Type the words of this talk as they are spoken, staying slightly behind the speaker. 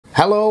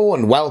Hello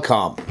and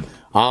welcome.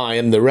 I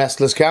am the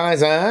Restless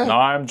Kaiser. And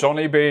I'm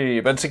Johnny B.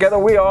 And together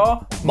we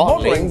are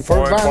Modelling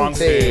for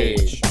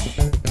Advantage.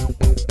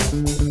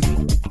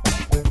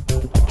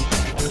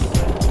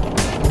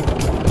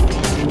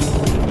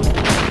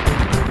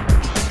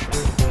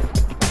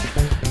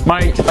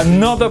 Mate,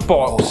 another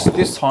box,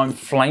 this time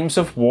Flames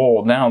of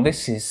War. Now,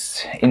 this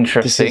is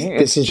interesting.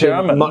 This is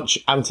German. Much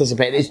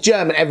anticipated. It's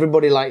German.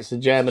 Everybody likes the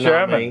German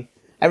army.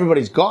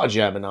 Everybody's got a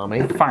German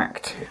army.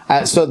 Fact.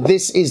 So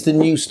this is the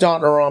new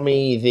starter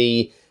army,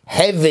 the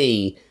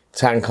Heavy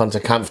Tank-Hunter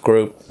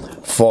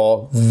Kampfgruppe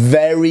for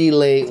very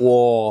late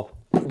war.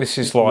 This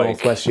is like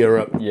Northwest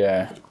Europe.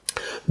 Yeah.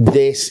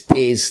 This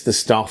is the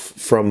stuff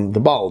from the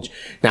Bulge.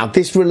 Now,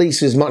 this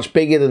release is much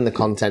bigger than the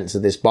contents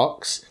of this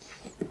box.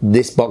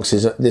 This box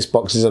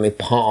is only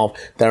part of.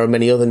 There are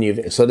many other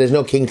new. So there's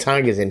no King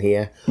Tigers in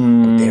here,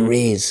 but there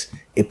is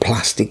a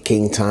plastic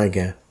King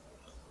Tiger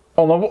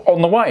On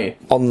the way.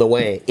 on the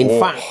way. In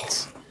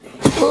fact,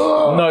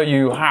 No,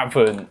 you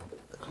haven't.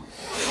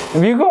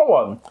 Have you got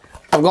one?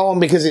 I've got one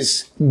because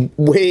it's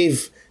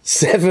Wave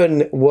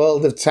 7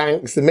 World of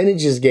Tanks. The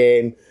miniatures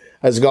game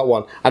has got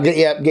one. I'll get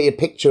you a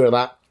picture of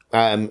that.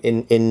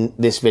 In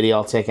this video,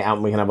 I'll take it out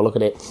and we can have a look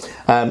at it.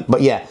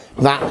 But yeah,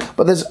 that.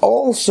 But there's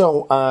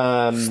also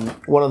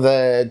one of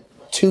the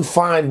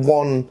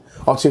 251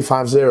 or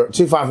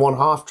 251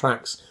 half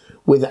tracks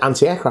with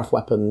anti-aircraft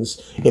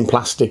weapons in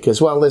plastic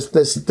as well.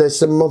 There's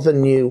some other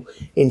new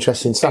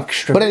interesting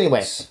stuff. But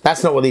anyway,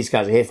 that's not what these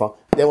guys are here for.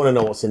 They want to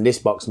know what's in this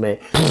box, mate.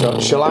 So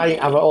shall I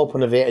have an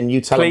open of it and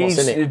you tell them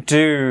what's in it? Please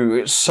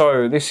do.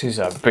 So this is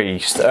a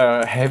beast.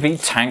 Heavy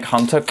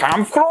Tank-Hunter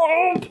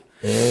Kampfgruppe.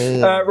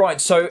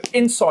 Right, so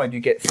inside you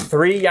get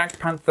 3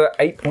 Jadgpanther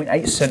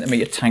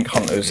 8.8cm tank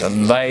hunters,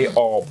 and they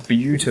are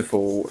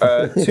beautiful.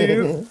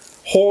 2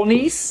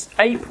 Hornies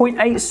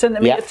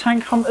 8.8cm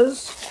tank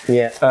hunters.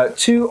 Yeah.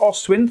 2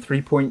 Ostwind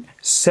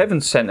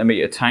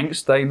 3.7cm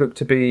tanks. They look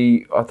to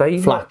be. Are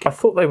they flak? I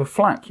thought they were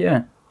flak.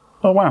 Yeah.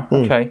 Oh wow.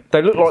 Okay.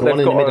 They look like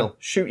they've got a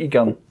shooty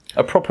gun.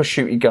 A proper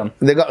shooty gun.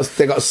 They got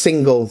a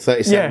single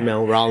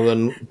 37mm rather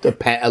than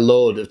a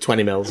load of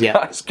 20mm. Yeah,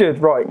 that's good.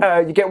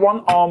 Right, you get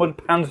 1 armoured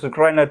Panzer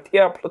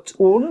Grenadier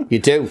platoon. You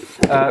do.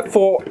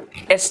 4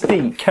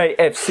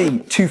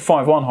 Sdkfz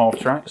 251 half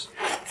tracks.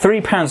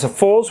 3 Panzer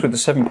IVs with the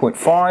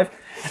 7.5.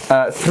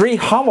 3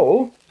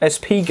 Hummel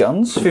SP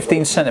guns,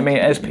 15cm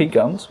SP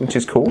guns, which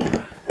is cool.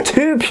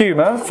 2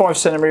 Puma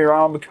 5cm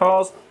armoured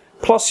cars.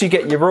 Plus, you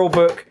get your rule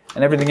book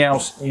and everything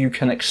else you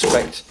can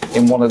expect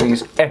in one of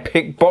these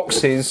epic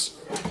boxes.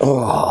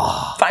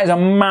 Oh, that is a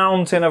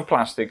mountain of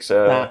plastic,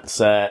 sir. That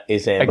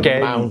is a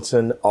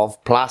mountain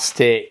of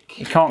plastic.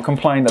 You can't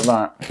complain at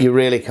that. You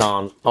really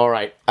can't. All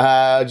right,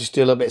 just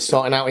do a little bit of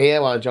sorting out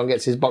here while John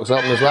gets his box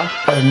open as well.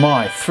 Oh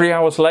my, 3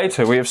 hours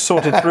later, we have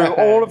sorted through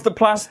all of the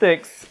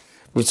plastics.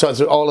 We've sorted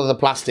through all of the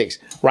plastics.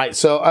 Right,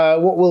 so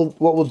what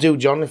we'll do,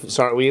 John, if it's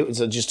all right with you, is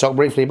just talk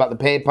briefly about the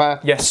paper.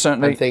 Yes,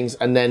 certainly. And things,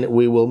 and then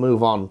we will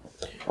move on.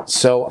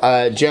 So,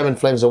 German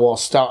Flames of War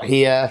start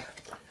here,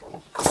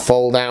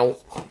 fold out.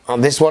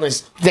 And this one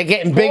is, they're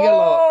getting bigger,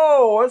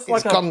 Whoa, look.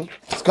 It's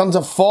gone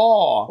to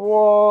 4.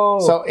 Whoa.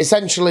 So,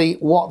 essentially,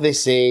 what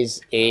this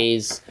is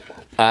it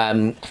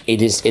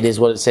is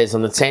what it says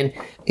on the tin.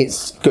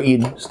 It's got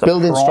your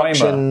build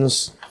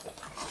instructions.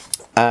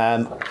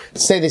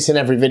 Say this in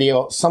every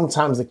video.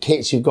 Sometimes the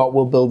kits you've got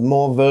will build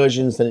more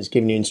versions than it's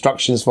giving you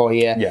instructions for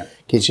here. Yeah.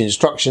 Gives you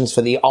instructions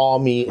for the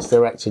army it's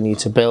directing you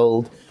to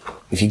build.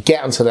 If you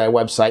get onto their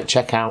website,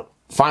 check out,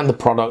 find the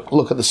product,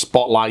 look at the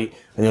spotlight,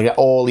 and you'll get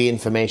all the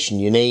information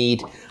you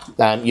need.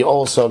 You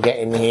also get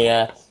in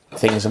here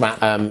things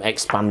about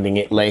expanding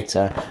it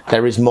later.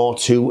 There is more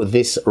to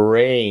this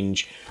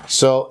range.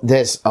 So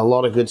there's a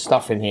lot of good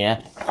stuff in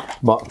here.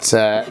 But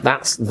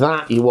that's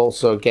that. You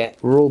also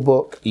get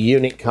rulebook,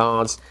 unit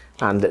cards,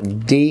 and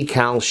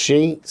decal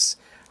sheets.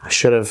 I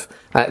should have,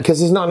 because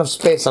there's not enough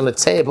space on the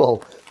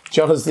table.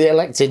 John has the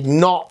elected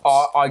not.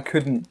 I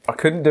couldn't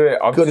do it.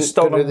 I've just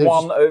stolen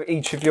one of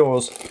each of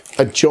yours.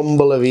 A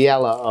jumble of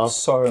yellow.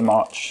 So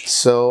much.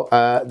 So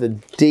the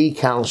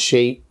decal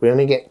sheet, we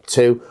only get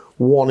 2.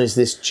 One is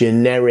this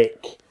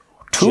generic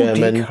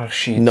German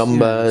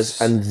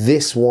numbers, and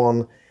this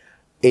one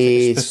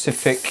is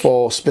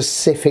for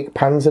specific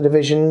panzer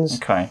divisions.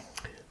 Okay.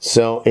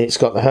 So it's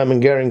got the Hermann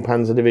Goering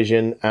Panzer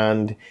Division,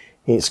 and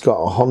it's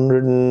got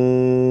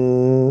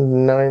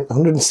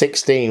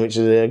 116, which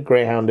is a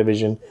Greyhound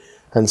Division,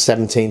 and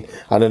 17,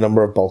 and a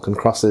number of Balkan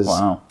Crosses.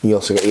 Wow. You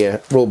also get your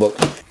rulebook.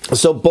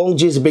 So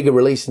Bulge is a bigger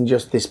release than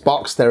just this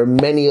box. There are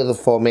many other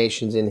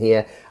formations in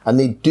here, and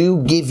they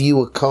do give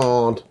you a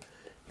card.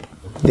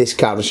 This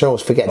card, I should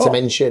always forget to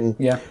mention,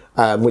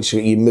 which are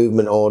your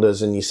movement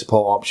orders and your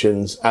support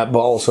options, but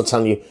also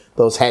telling you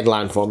those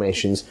headline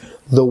formations.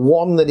 The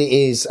one that it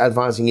is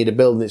advising you to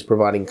build and it's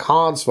providing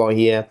cards for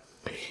here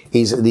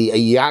is the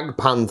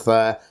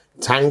Jadgpanther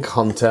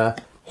Tank-Hunter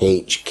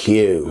HQ.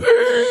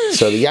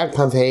 So the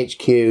Jadgpanther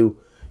HQ,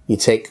 you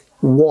take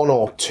 1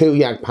 or 2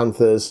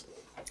 Jadgpanthers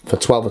for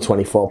 12 or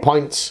 24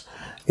 points.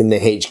 In the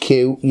HQ,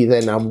 you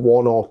then have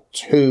 1 or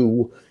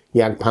 2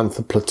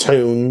 Jadgpanther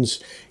platoons.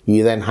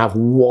 You then have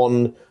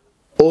one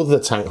other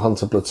tank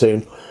hunter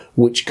platoon,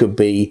 which could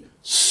be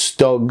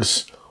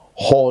Stug's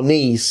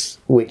Hornies,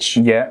 which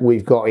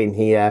we've got in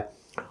here,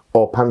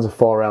 or Panzer IV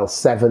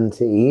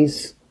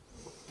L70s.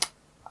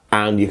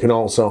 And you can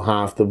also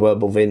have the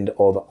Wirbelwind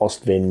or the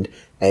Ostwind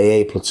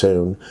AA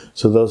platoon.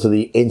 So those are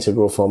the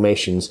integral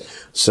formations.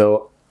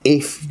 So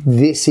if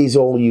this is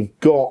all you've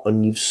got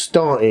and you've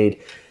started,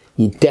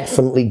 you're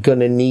definitely going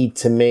to need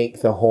to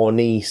make the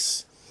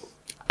Hornies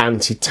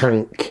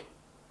anti-tank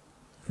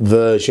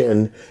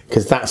version,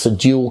 because that's a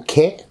dual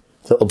kit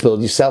that'll build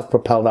your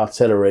self-propelled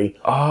artillery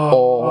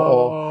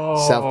or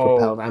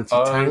self-propelled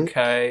anti-tank.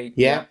 Okay.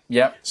 Yeah?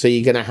 Yep. So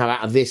you're going to have,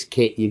 out of this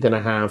kit, you're going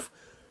to have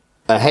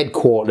a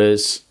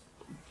headquarters,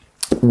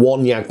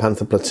 one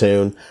Jadgpanther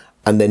platoon,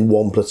 and then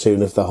one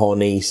platoon of the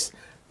Hornies,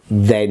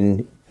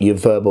 then your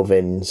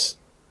Wirbelwinds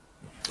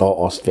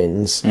or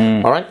Ostwinds.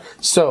 All right?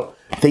 So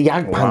the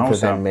Jadgpanther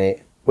then,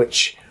 mate,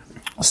 which...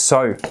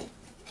 So,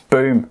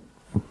 boom.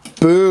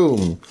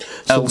 Boom.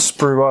 El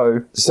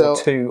Spruo,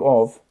 or 2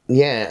 of.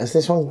 Yeah, has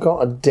this one got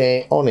a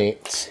date on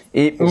it?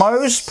 It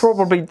most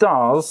probably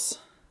does.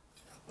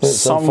 It's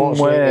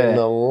somewhere. In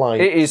the light.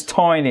 It is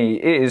tiny.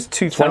 It is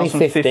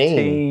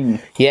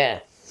 2015. Yeah.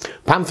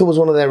 Panther was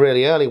one of their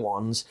really early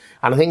ones,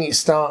 and I think it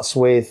starts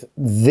with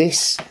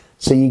this.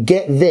 So you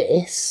get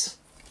this,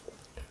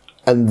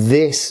 and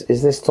this,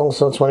 is this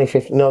also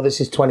 2015? No,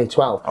 this is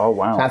 2012. Oh,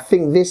 wow. So I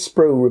think this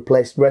sprue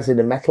replaced resin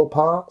and metal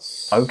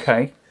parts.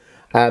 Okay.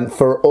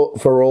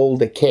 For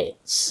older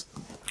kits.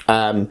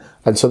 And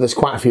so there's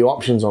quite a few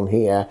options on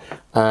here.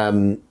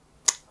 And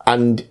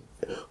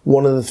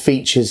one of the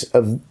features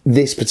of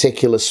this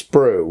particular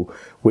sprue,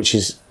 which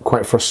is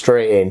quite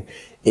frustrating,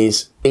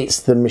 is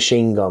it's the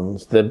machine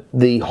guns.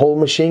 The whole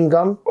machine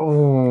gun.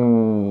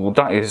 Oh,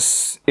 that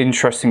is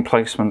interesting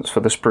placements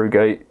for the sprue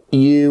gate.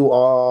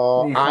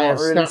 I have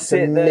really snapped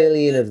a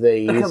million of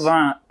these. Look at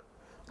that.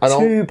 And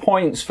 2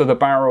 points for the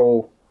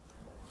barrel.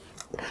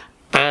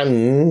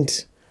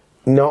 And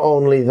not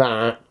only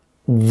that,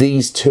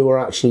 these two are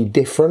actually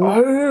different.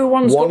 Oh,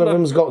 one of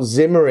them's got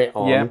Zimmerit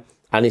on,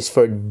 and it's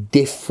for a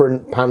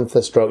different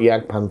Panther stroke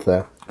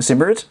Jadgpanther.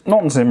 Zimmerit?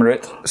 Not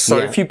Zimmerit. So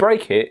if you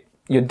break it,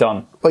 you're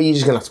done. Well, you're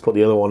just going to have to put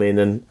the other one in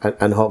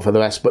and hope for the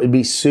best. But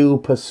be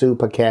super,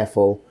 super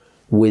careful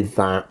with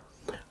that.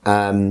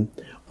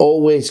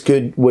 Always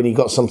good when you've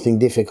got something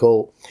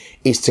difficult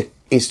is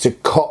to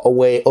cut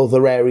away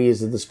other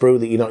areas of the sprue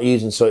that you're not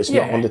using, so it's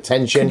not under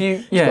tension.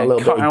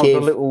 Cut out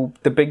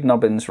the big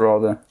nubbins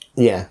rather.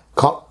 Yeah,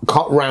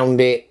 cut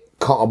round it,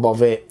 cut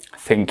above it.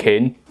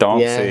 Thinking,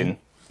 dancing.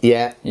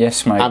 Yeah.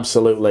 Yes, mate.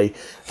 Absolutely.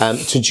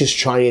 To just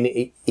try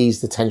and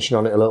ease the tension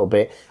on it a little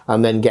bit,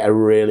 and then get a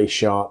really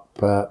sharp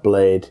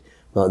blade.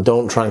 No,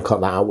 don't try and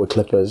cut that out with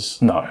clippers.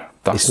 No,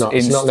 it's not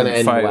going to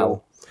end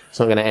well. It's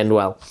not going to end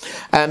well.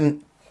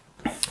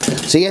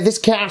 So yeah, this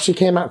kit actually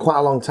came out quite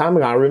a long time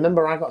ago. I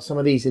remember I got some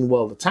of these in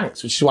World of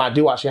Tanks, which is why I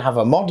do actually have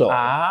a model.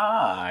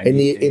 In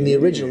the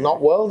original,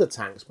 not World of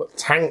Tanks, but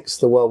Tanks,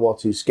 the World War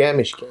II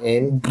skirmish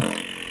game.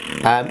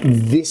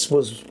 This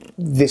was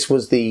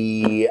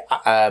the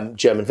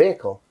German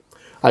vehicle,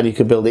 and you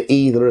could build it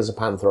either as a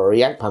Panther or a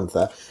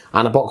Jadgpanther.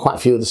 And I bought quite a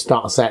few of the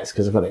starter sets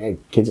because I've got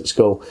kids at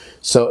school,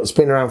 so it's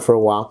been around for a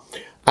while.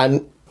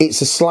 And it's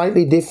a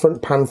slightly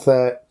different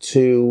Panther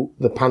to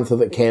the Panther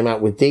that came out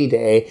with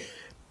D-Day.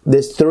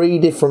 There's 3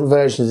 different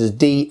versions. There's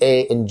D,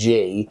 A, and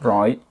G.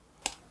 Right.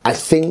 I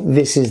think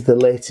this is the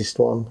latest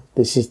one.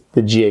 This is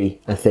the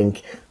G, I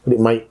think, but it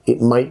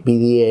might be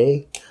the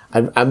A.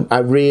 I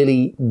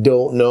really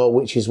don't know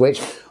which is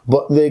which.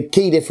 But the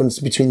key difference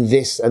between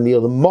this and the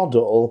other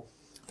model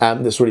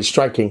that's really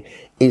striking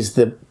is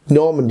the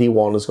Normandy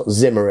one has got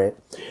Zimmerit.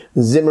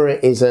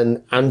 Zimmerit is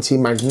an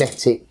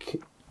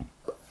anti-magnetic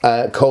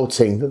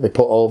coating that they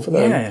put over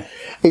them. Yeah.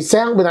 It's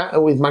out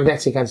with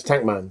magnetic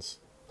anti-tank mines.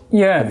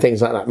 Yeah. And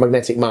things like that.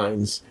 Magnetic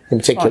mines, in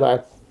particular.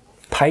 Like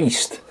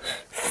paste.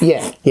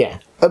 Yeah, yeah.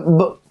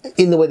 But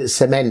in the way that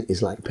cement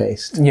is like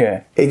paste.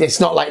 Yeah. It's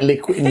not like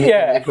liquid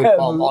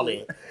form on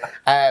it.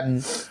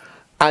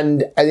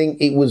 And I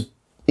think it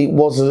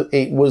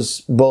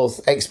was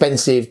both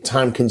expensive,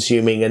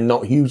 time-consuming, and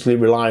not hugely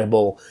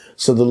reliable.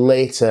 So the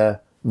later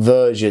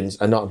versions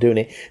are not doing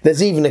it.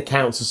 There's even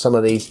accounts of some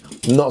of these,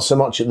 not so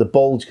much at the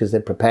Bulge because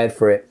they're prepared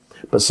for it,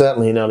 but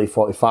certainly in early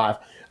 45,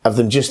 of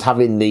them just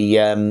having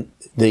the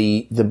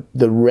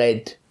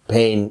red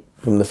paint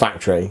from the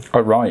factory. Oh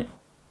right.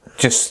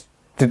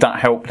 Did that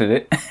help? Did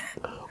it?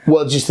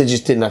 Well, they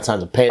just didn't have time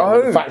to paint.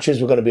 Oh. The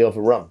factories were going to be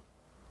overrun.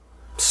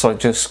 So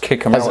just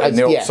kick them out in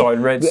the oxide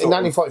red. In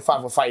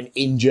 1945, we're fighting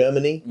in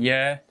Germany.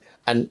 Yeah.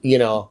 And you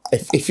know,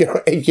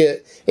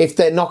 if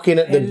they're knocking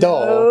at the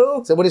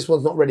door, so well, this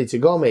one's not ready to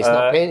go, mate. It's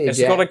not painted yet. It's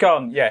yet. got a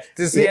gun. Yes.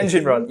 Does the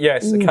engine run?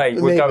 Yes. Okay,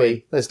 we're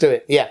going. Let's do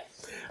it. Yeah.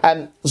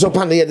 So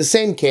apparently, the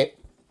same kit.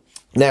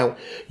 Now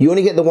you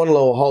only get the 1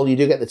 lower hull. You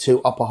do get the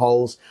 2 upper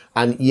hulls,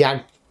 and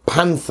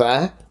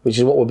Jadgpanther, which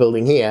is what we're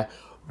building here,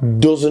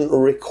 doesn't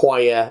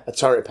require a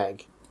turret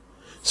peg.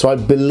 So I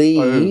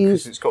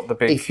believe it's got the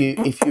big... if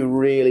you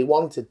really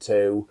wanted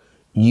to,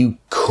 you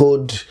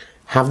could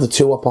have the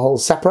two upper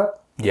hulls separate.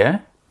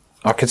 Yeah,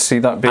 I could see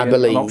that being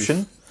an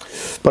option.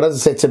 But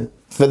as I said,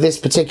 for this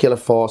particular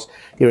force,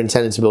 you're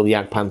intending to build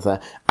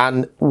Jadgpanther.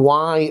 And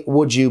why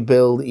would you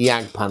build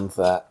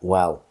Jadgpanther?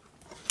 Well,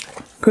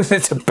 because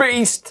it's a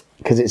beast.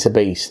 Because it's a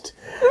beast.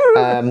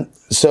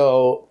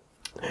 So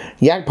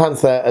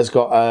Jadgpanther has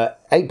got a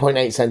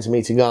 8.8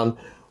 centimetre gun,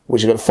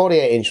 which has got a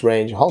 48-inch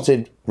range,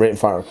 halted rate of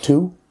fire of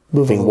 2,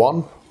 moving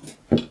 1.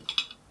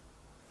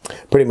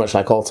 Pretty much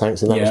like all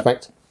tanks in that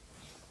respect.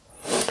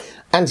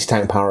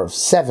 Anti-tank power of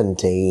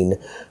 17,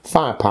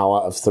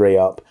 firepower of 3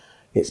 up.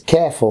 It's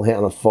careful hit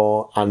on a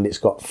 4, and it's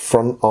got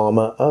front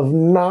armour of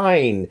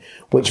 9,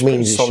 which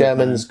means the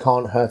Shermans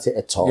can't hurt it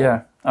at all.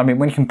 Yeah, I mean,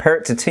 when you compare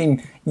it to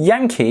Team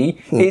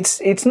Yankee,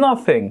 it's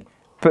nothing.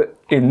 But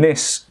in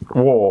this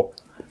war,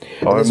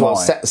 There's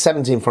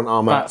 17 front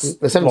armour.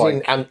 The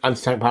 17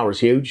 anti-tank power is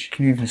huge.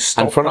 Can you even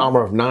stop And front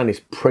armour of 9 is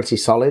pretty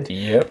solid.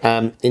 Yep.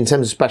 In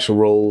terms of special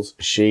rules,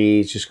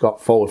 she's just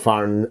got forward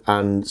firing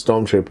and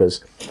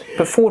stormtroopers.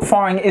 But forward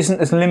firing isn't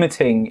as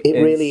limiting. It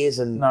really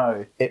isn't.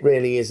 No. It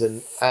really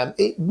isn't.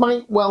 It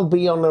might well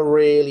be on a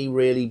really,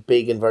 really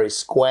big and very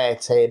square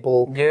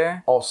table.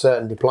 Yeah. Or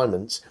certain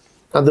deployments.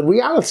 And the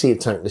reality of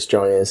tank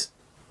destroyers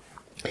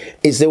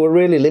is they were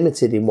really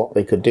limited in what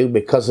they could do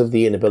because of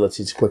the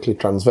inability to quickly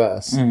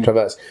traverse.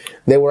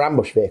 They were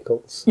ambush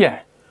vehicles.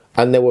 Yeah.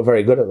 And they were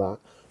very good at that.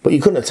 But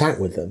you couldn't attack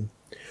with them.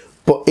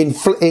 But in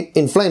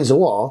Flames of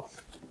War,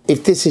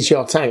 if this is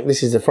your tank,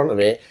 this is the front of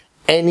it,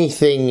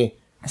 anything...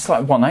 It's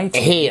like 180.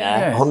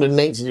 Here,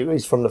 180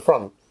 degrees from the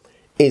front,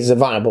 is a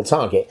viable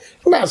target.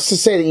 And that's to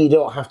say that you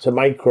don't have to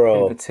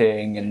micro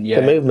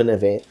the movement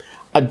of it.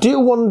 I do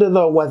wonder,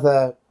 though,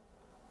 whether...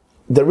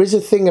 There is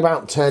a thing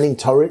about turning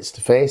turrets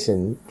to face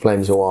in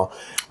Flames of War.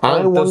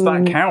 Does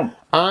that count?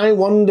 I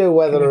wonder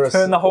whether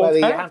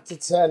you have to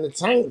turn the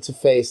tank to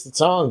face the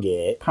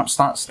target. Perhaps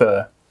that's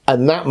the...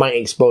 And that might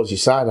expose your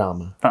side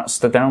armour. That's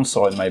the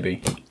downside,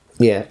 maybe.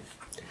 Yeah.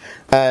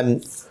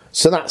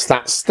 So that's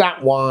that.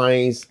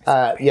 Stat-wise,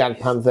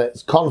 Jadgpanther,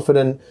 it's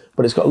confident,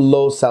 but it's got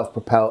low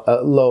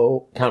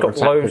low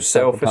counter-attack. Low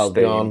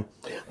self-esteem.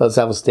 Low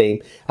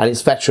self-esteem. And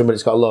it's veteran, but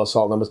it's got low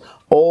assault numbers.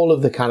 All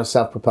of the kind of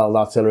self-propelled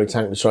artillery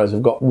tank destroyers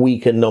have got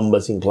weaker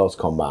numbers in close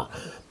combat.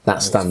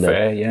 That's standard.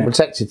 Fair, yeah.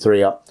 Protected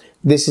 3 up.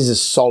 This is a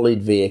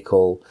solid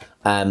vehicle.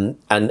 And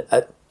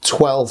at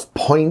 12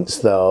 points,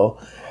 though,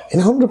 in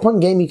a 100-point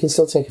game, you can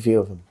still take a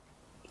few of them.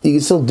 You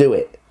can still do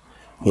it.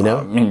 You know?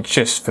 I mean,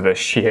 just for the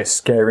sheer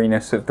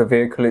scariness of the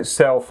vehicle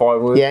itself, I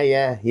would.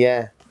 Yeah.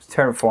 It's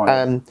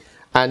terrifying.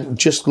 And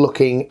just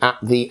looking at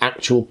the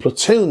actual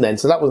platoon then,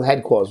 so that was the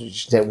headquarters,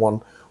 which you can take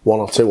one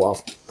or 2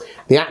 off.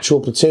 The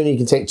actual platoon you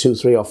can take 2,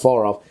 3 or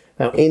 4 off.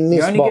 Now in this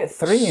you only get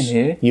 3 in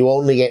here. You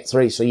only get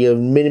 3, so your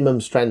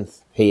minimum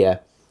strength here.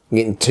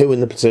 You're getting 2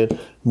 in the platoon,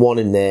 1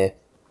 in there.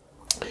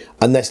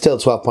 And they're still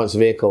 12 points a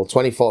vehicle,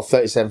 24,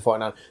 37,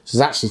 49. So it's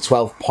actually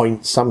 12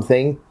 point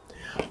something.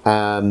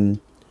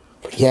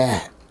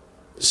 Yeah,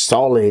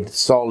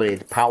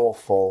 solid,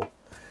 powerful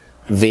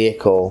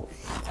vehicle.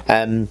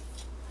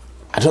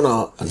 I don't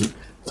know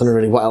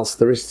really what else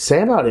there is to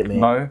say about it, mate.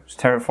 No, it's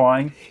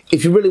terrifying.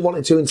 If you really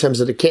wanted to, in terms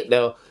of the kit,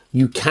 though,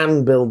 you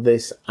can build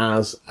this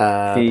as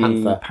a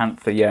Panther.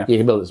 Panther, yeah. You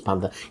can build it as a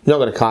Panther. You've not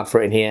got a card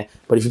for it in here,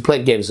 but if you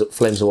played games at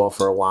Flames of War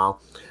for a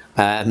while,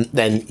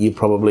 then you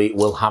probably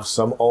will have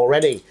some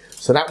already.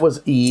 So that was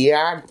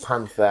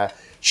Jadgpanther.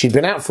 She'd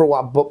been out for a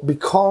while, but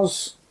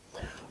because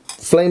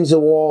Flames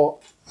of War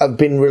have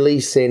been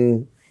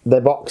releasing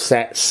their box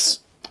sets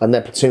and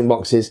their platoon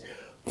boxes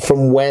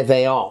from where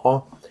they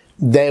are,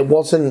 there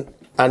wasn't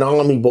an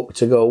army book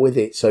to go with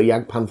it, so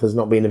Jadgpanther's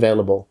not being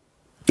available.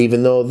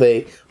 Even though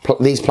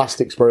these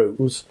plastic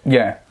sprues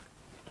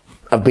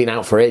have been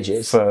out for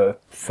ages.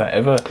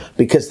 Forever.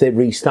 Because they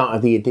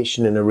restarted the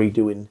edition and are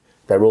redoing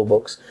their rule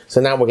books. So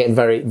now we're getting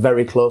very,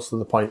 very close to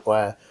the point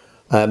where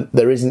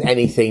there isn't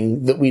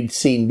anything that we'd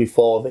seen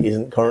before that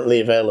isn't currently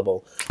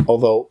available.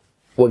 Although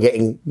we're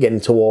getting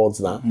towards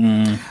that.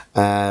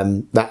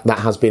 That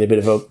has been a bit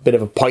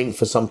of a point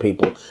for some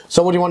people.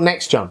 So what do you want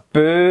next, John?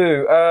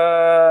 Boo.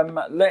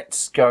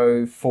 Let's get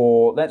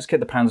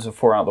the Panzer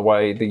IV out of the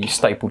way. The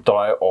staple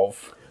diet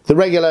of the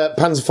regular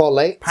Panzer IV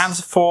late.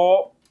 Panzer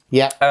IV.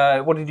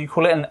 Yeah. What did you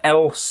call it? An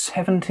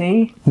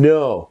L70?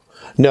 No,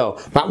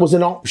 that was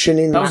an option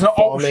in the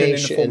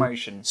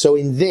formation. So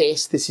in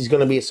this is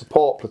going to be a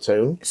support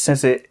platoon. It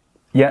says it.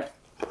 Yeah.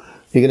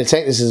 You're going to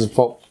take this as a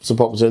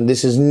support platoon.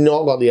 This has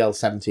not got the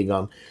L70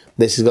 gun.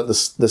 This has got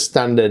the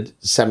standard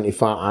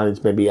 75, and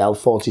it's maybe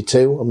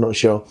L42. I'm not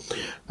sure.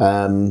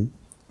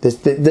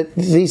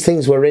 These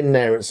things were in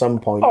there at some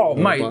point. Oh,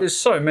 mate, there's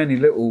so many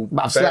little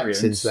variants.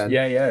 Since then.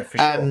 Yeah, for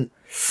sure.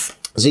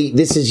 See,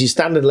 this is your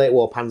standard late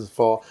war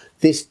Panzer IV.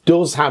 This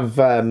does have,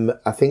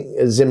 I think,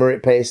 a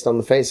Zimmerit paste on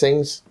the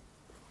facings.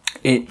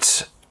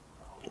 If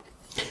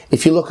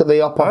you look at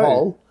the upper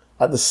hull,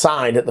 at the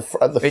side, at the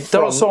front. It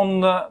does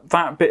on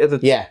that bit of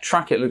the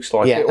track, it looks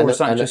like. Yeah, or is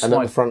that just at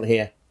the front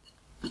here.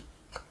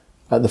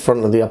 At the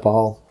front of the upper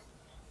hull.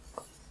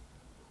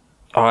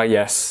 Ah,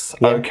 yes.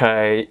 Yeah.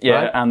 Okay.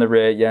 Yeah, Right. and the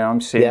rear. Yeah,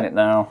 I'm seeing it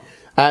now.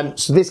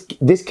 So this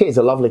kit is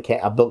a lovely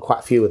kit. I've built quite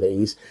a few of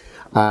these.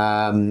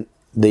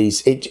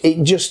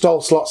 It just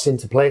all slots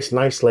into place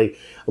nicely.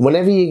 And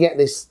whenever you get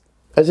this,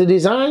 as a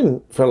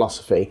design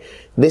philosophy,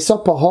 this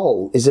upper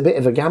hull is a bit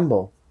of a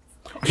gamble.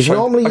 Because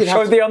normally I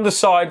showed the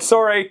underside.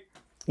 Sorry.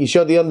 You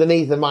showed the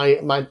underneath of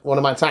one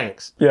of my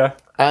tanks. Yeah.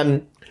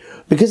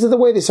 Because of the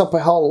way this upper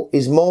hull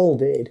is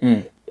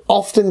moulded,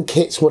 often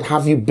kits would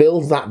have you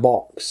build that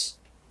box.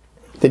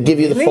 They'd give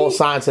you the four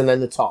sides and then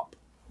the top.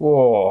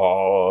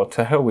 Whoa,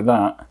 to hell with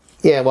that.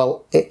 Yeah,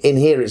 well, in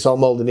here it's all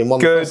moulded in one.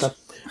 Good.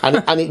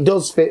 And it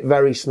does fit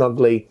very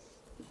snugly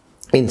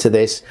into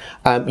this.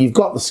 You've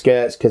got the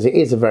skirts because it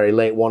is a very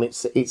late one.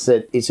 It's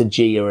a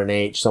G or an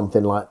H,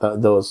 something like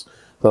that. Those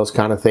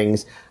kind of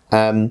things.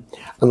 And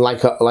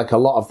like a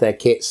lot of their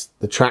kits,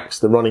 the tracks,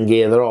 the running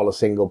gear, they're all a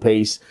single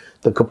piece.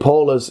 The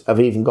cupolas have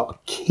even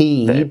got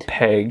keyed. They're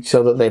pegged.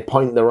 So that they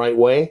point the right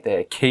way.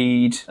 They're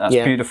keyed. That's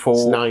beautiful.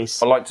 It's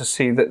nice. I like to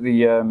see that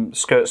the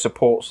skirt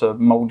supports are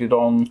moulded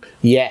on.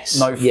 Yes.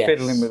 No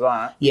fiddling with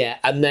that. Yeah,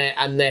 and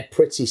they're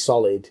pretty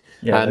solid.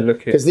 Yeah, look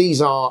at because these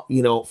are,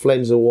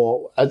 Flames of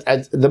War.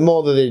 The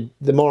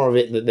more of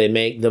it that they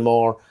make, the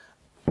more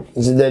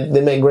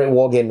they make great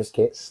wargamers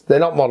kits. They're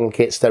not model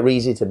kits. They're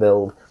easy to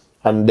build,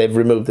 and they've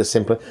removed the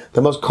simpler.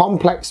 The most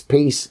complex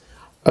piece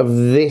of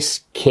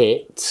this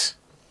kit,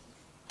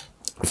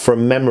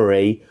 from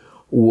memory,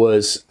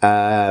 was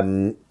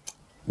the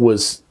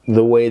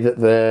way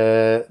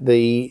that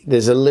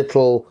there's a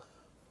little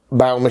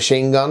bow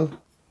machine gun.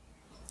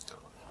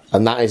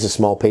 And that is a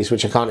small piece,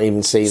 which I can't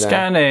even see there.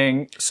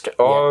 Scanning.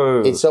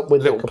 Oh, it's up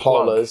with the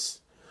cupolas.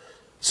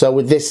 So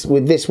with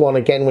this one,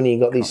 again, when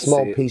you've got these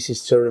small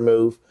pieces to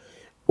remove,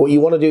 what you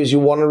want to do is you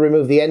want to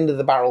remove the end of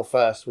the barrel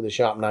first with a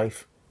sharp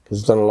knife,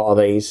 because I've done a lot of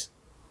these.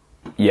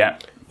 Yeah.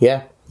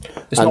 Yeah.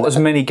 There's not as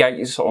many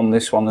gates on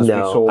this one as we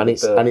saw. And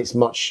it's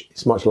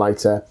much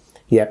lighter.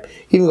 Yep.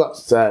 You've got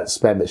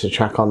spare bits of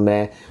track on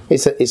there.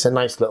 It's a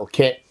nice little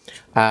kit.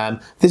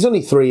 There's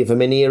only 3 of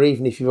them in here,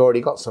 even if you've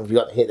already got some. If you've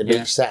got to hit the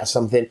beach set or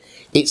something,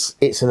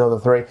 it's another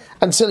 3.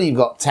 Until you've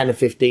got 10 or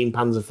 15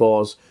 Panzer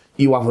IVs,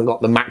 you haven't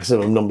got the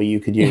maximum number you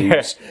could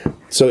use. Yeah.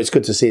 So it's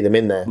good to see them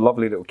in there.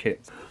 Lovely little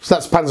kit. So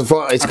that's Panzer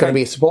IV. It's going to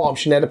be a support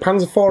option there. The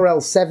Panzer IV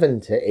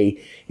L70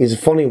 is a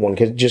funny one,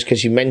 just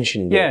because you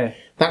mentioned it.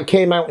 That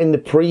came out in the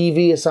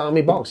previous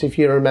army box, if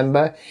you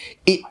remember.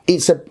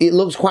 It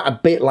looks quite a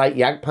bit like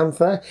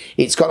Jadgpanther.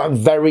 It's got that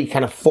very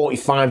kind of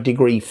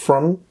 45-degree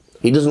front.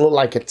 It doesn't look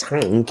like a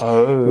tank.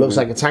 It looks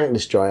like a tank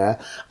destroyer.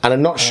 And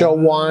I'm not sure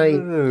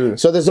why.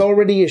 So there's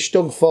already a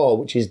Stug 4,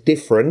 which is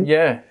different.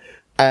 Yeah.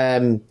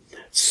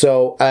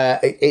 So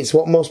it's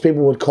what most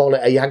people would call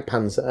it a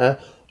Jagdpanther.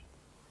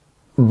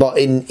 But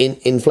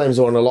in Flames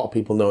of War, a lot of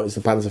people know it's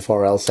the Panzer IV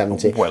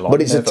L70. Well,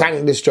 but it's a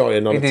tank destroyer,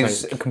 not a tank. It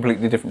is a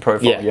completely different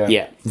profile.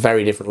 Yeah,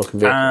 very different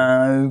looking vehicle.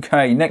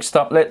 Okay, next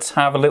up, let's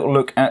have a little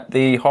look at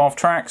the half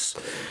tracks.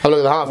 Have a look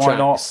at the half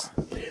tracks.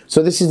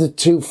 So this is the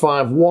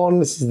 251.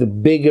 This is the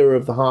bigger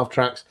of the half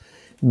tracks.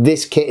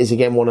 This kit is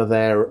again one of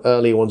their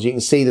earlier ones. You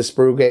can see the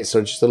sprue gates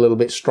are just a little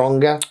bit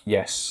stronger.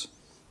 Yes.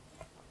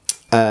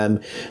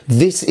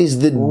 This is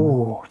the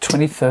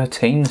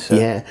 2013. Sir.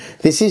 Yeah,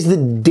 this is the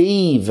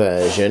D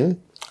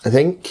version, I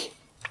think.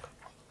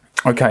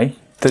 Okay.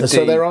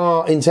 So there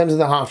are, in terms of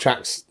the half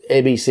tracks,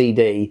 A, B, C,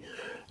 D.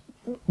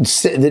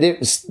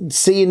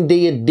 C and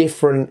D are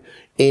different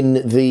in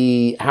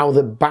how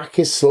the back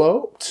is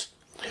sloped.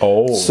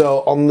 Oh.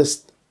 So on the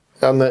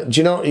do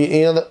you know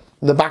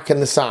the back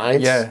and the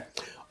sides? Yeah.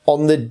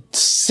 On the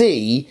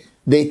C,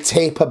 they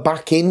taper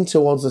back in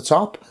towards the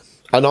top,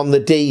 and on the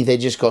D, they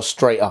just go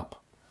straight up.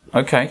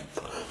 Okay.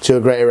 To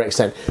a greater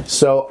extent.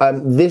 So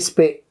this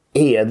bit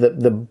here,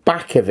 the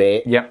back of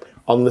it,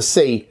 on the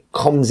C,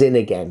 comes in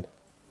again.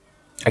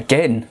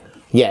 Again?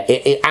 Yeah,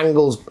 it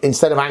angles,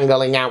 instead of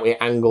angling out, it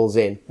angles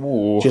in.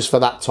 Ooh. Just for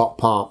that top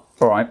part.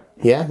 All right.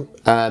 Yeah.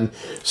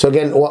 So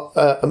again,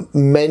 what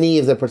many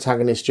of the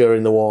protagonists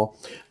during the war,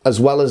 as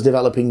well as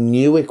developing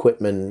new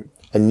equipment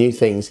and new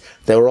things,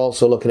 they were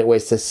also looking at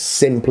ways to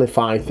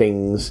simplify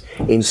things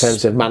in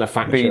terms of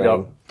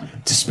manufacturing.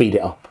 To speed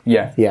it up.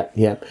 Yeah. Yeah,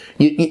 yeah.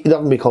 That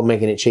would be called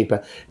making it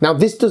cheaper. Now,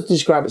 this does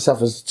describe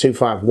itself as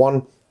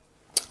 251,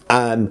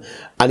 and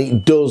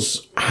it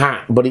does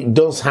have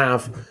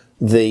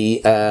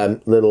the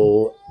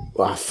little,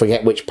 I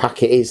forget which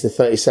pack it is, the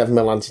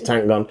 37mm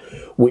anti-tank gun,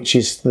 which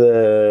is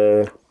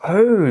the...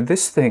 Oh,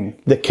 this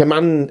thing. The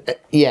command,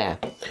 yeah.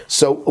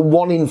 So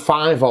 1 in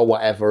 5 or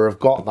whatever have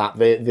got that.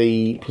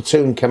 The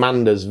platoon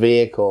commander's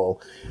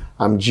vehicle.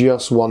 I'm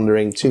just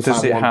wondering,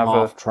 251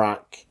 half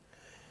track.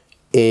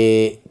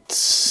 It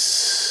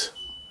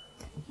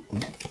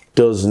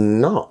does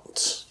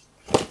not.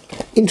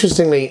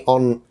 Interestingly,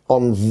 on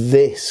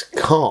this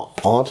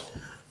card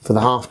for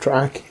the half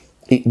track,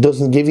 it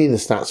doesn't give you the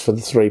stats for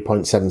the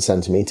 3.7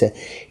 centimetre.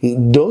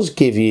 It does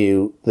give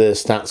you the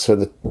stats for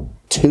the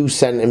 2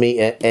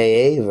 centimetre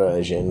AA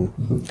version,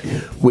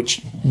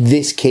 which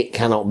this kit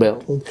cannot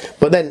build.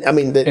 But then, I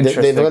mean,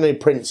 they've only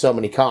printed so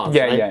many cards.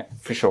 Yeah, right? yeah,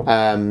 for sure.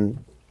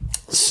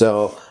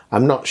 So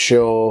I'm not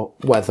sure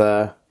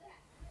whether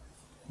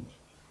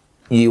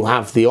you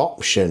have the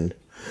option.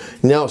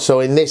 No, so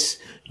in this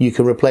you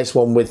can replace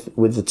one with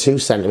the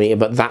 2cm,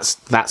 but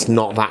that's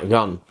not that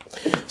gun.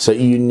 So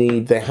you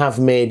need, they have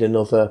made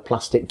another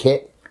plastic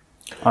kit.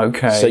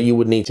 Okay. So you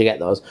would need to get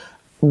those.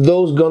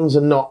 Those guns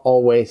are not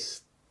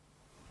always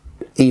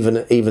even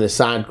a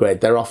side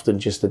grade. They're often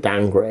just a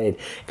downgrade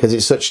because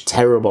it's such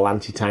terrible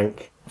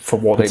anti-tank for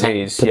what it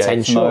is.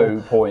 Potential. Yeah,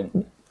 no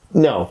point.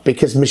 No,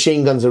 because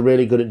machine guns are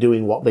really good at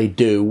doing what they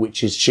do,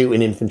 which is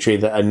shooting infantry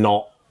that are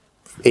not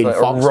in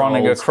foxholes.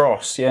 Running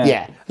across. Yeah.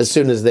 Yeah, as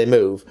soon as they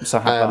move.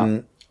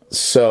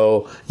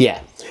 So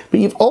yeah, but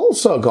you've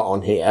also got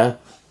on here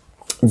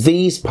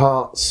these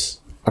parts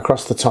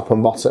across the top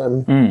and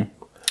bottom.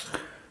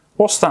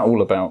 What's that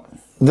all about?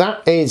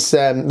 That is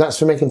that's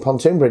for making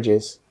pontoon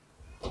bridges.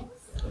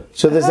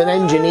 So there's an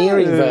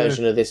engineering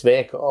version of this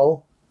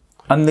vehicle.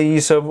 And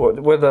these are,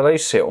 where do they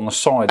sit, on the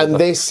side? And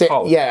they sit,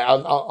 yeah,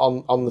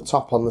 on the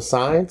top, on the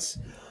sides.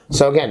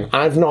 So again,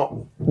 I've not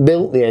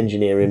built the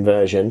engineering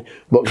version,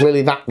 but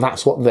clearly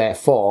that's what they're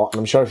for. And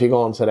I'm sure if you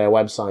go onto their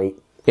website,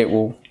 it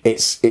will.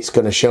 It's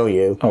going to show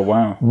you. Oh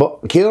wow!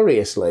 But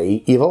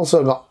curiously, you've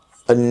also got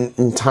an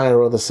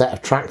entire other set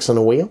of tracks on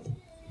a wheel.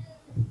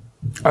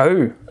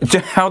 Oh,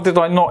 how did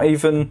I not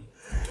even?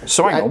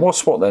 So hang on,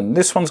 what's what then?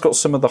 This one's got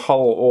some of the hull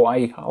or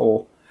a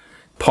hull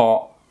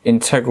part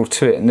integral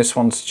to it, and this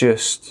one's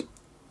just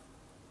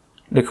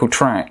little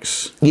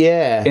tracks.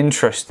 Yeah.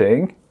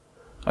 Interesting.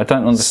 I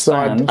don't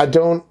understand.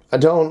 So I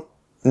don't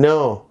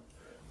know.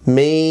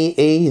 Me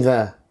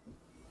either.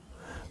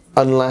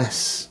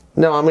 Unless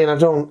I mean I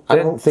don't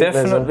think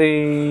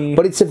definitely.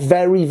 But it's a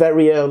very,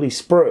 very early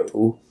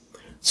sprue,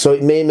 so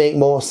it may make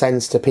more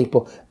sense to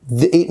people.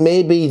 It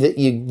may be that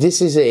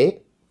this is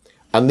it,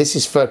 and this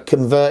is for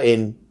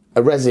converting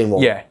a resin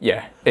one.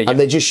 Yeah. And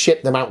they just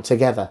ship them out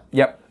together.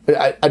 Yep.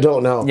 I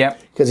don't know.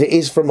 Yep. Because it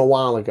is from a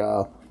while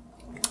ago.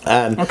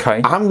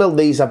 Okay. I haven't built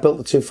these. I built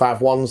the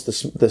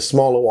 251s, the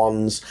smaller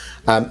ones,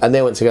 and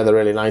they went together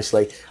really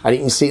nicely. And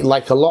you can see,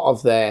 like a lot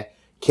of their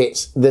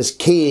kits, there's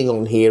keying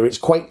on here. It's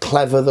quite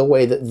clever the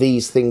way that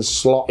these things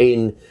slot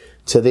in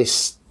to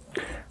this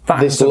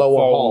lower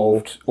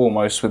hull.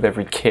 Almost with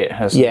every kit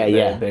has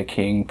their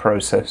keying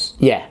process.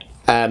 Yeah.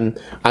 And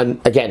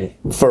again,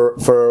 for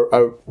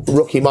a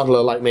rookie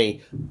modeler like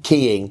me,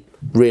 keying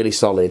really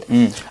solid.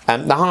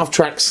 The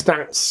half-track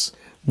stats,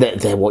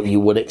 they're what you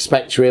would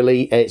expect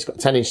really. It's got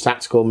 10-inch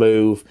tactical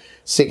move,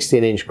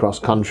 16-inch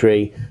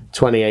cross-country,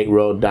 28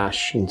 road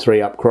dash and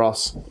 3 up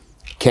cross,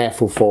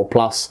 careful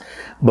 4+,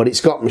 but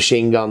it's got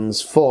machine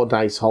guns, 4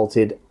 dice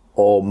halted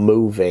or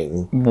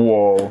moving.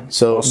 Whoa.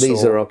 So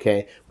these are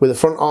okay. With a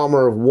front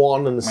armour of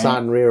 1 and the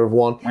side and rear of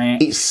 1,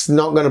 it's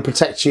not going to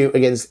protect you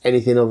against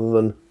anything other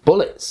than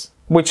bullets.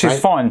 Which is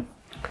fine.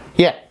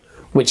 Yeah,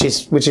 which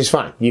is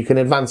fine. You can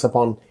advance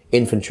upon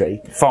infantry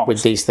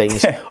with these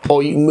things,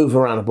 or you can move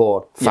around a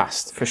board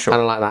fast. For sure.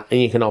 And I like that. And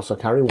you can also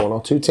carry 1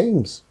 or 2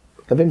 teams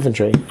of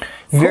infantry.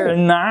 Very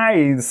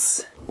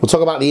nice. We'll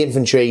talk about the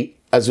infantry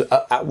as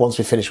once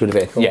we finish with the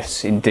vehicles.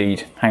 Yes,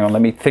 indeed. Hang on,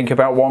 let me think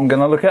about what I'm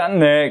going to look at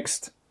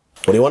next.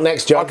 What do you want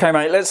next, John? Okay,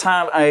 mate, let's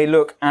have a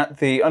look at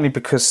the, only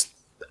because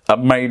a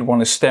made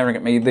one is staring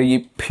at me,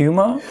 the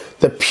Puma.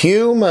 The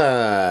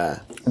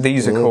Puma.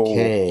 These are cool.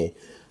 Okay.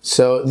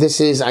 So this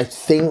is, I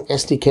think,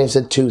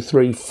 Sdkfz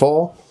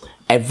 234.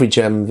 Every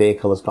German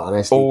vehicle has got an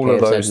Sdkfz all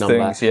of those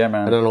number. Things, yeah,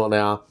 man. I don't know what they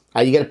are.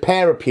 You get a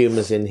pair of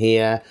Pumas in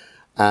here,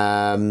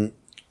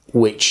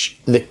 which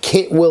the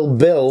kit will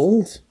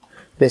build.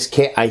 This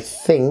kit, I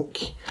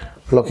think,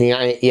 looking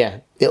at it, yeah,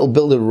 it'll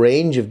build a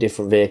range of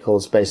different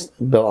vehicles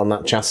built on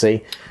that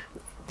chassis.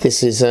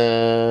 This is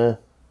a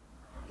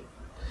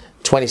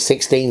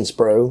 2016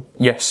 sprue.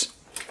 Yes.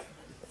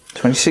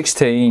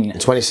 2016.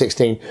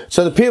 2016.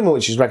 So the Puma,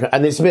 which is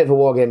and it's a bit of a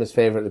wargamer's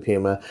favourite, the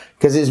Puma,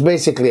 because it's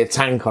basically a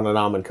tank on an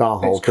armoured car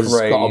hull, because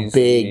it's got a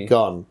big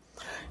gun.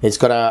 It's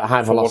got a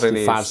high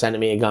velocity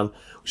 5cm gun,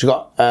 which has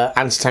got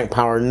anti-tank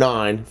power of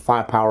 9,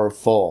 firepower of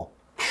 4.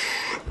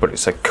 But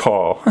it's a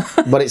car.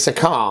 But it's a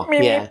car,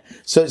 yeah.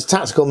 So its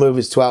tactical move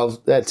is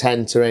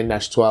 10, terrain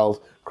dash 12,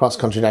 cross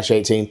country dash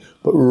 18,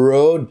 but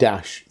road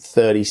dash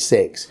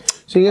 36.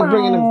 So you're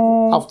bringing them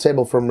off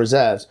table from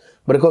reserves.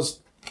 But of course,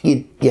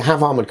 you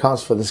have armoured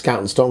cars for the scout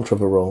and stormtrooper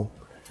role.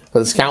 For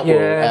the scout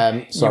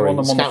role,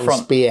 sorry, scout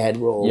and spearhead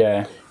role.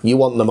 Yeah. You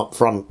want them up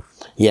front.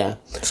 Yeah.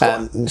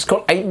 It's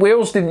got 8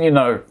 wheels, didn't you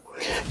know?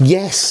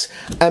 Yes.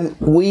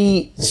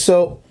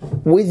 So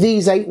with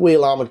these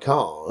 8-wheel armoured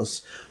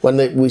cars, when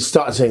we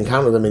started to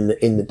encounter them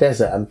in the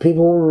desert, and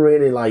people were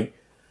really like,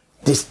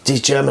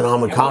 these German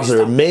armoured cars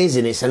are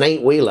amazing. It's an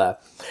 8-wheeler.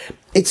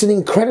 It's an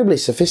incredibly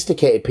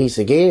sophisticated piece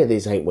of gear,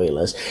 these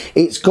 8-wheelers.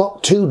 It's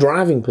got 2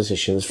 driving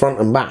positions, front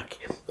and back,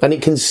 and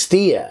it can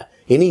steer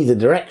in either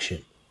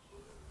direction.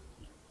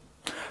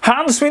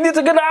 Hans, we need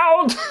to get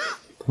out!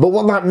 But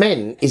what that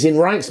meant is in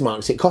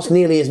Reichsmarks, it cost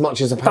nearly as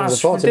much as a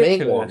Panzer IV to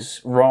make one.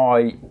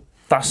 Right.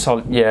 That's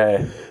solid,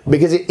 yeah.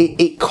 Because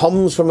it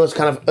comes from those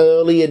kind of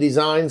earlier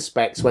design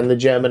specs when the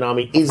German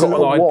army isn't at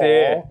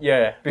war.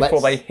 Yeah, before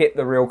they hit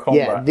the real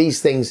combat. Yeah,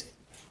 these things.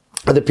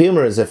 The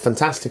Puma is a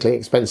fantastically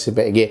expensive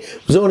bit of gear.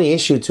 It was only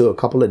issued to a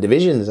couple of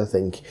divisions, I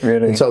think.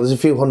 Really? And so there's a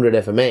few hundred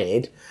ever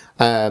made.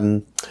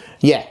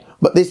 Yeah,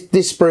 but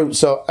this sprue.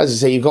 So as I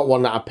say, you've got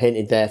one that I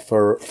painted there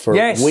for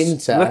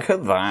winter. Look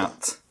at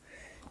that.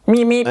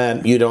 Meep,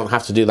 meep. You don't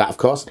have to do that, of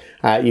course.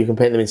 You can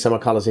paint them in summer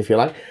colours if you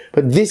like.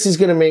 But this is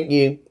going to make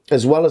you,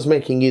 as well as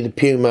making you the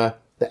Puma,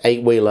 the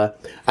 8-wheeler,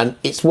 and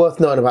it's worth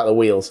knowing about the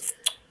wheels.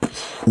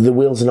 The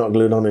wheels are not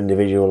glued on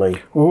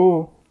individually.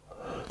 Ooh.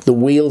 The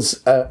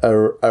wheels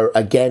are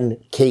again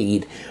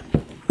keyed.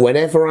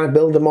 Whenever I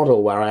build a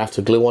model where I have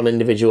to glue on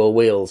individual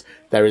wheels,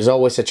 there is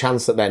always a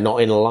chance that they're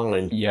not in a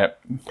line.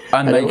 Yep.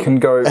 And they can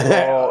go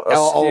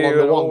all on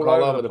the wonk,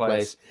 all over the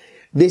place.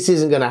 This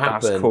isn't going to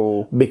happen. That's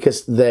cool.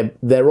 Because they're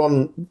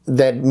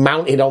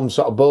mounted on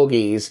sort of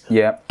bogies.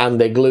 Yeah.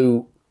 And they're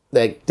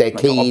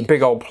keyed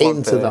big old plug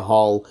into the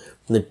hull.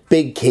 And the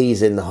big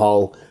keys in the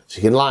hull, so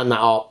you can line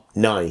that up.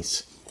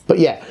 Nice. But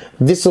yeah,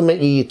 this will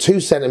make you your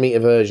 2cm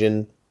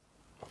version,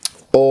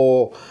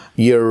 or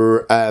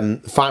your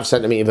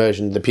 5cm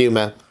version of the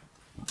Puma.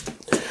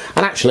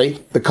 And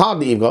actually, the card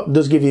that you've got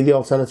does give you the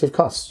alternative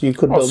costs. You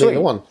could build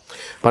either one.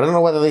 But I don't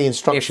know whether the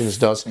instructions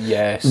does.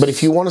 Yes. But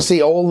if you want to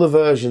see all the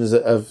versions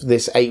of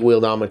this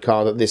 8-wheeled armoured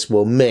car that this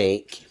will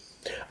make,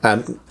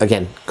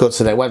 again, go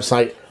to their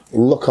website,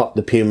 look up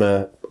the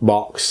Puma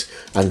box,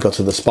 and go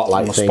to the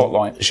Spotlight thing.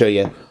 Spotlight. Show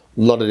you a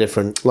lot of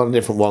different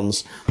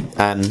ones.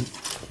 But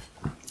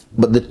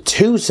the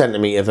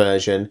 2cm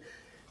version,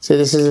 so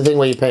this is the thing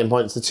where you're paying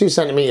points. The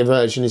 2cm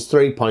version is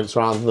 3 points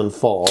rather than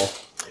 4.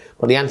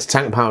 But the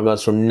anti-tank power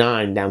goes from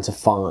 9 down to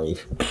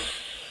 5.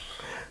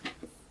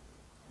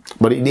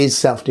 But it is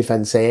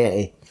self-defense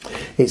AA.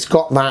 It's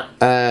got that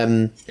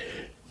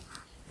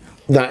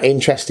that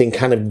interesting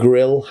kind of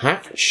grill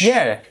hatch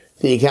that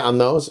you get on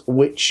those,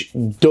 which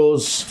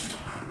does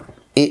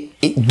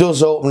it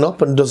does open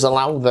up and does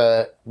allow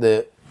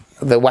the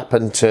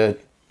weapon to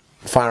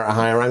fire at a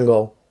higher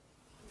angle.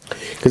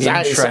 Because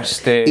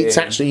it's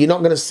actually, you're not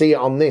going to see it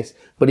on this,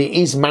 but it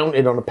is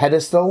mounted on a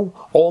pedestal,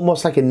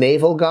 almost like a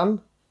naval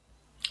gun.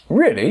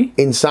 Really?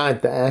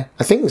 Inside there,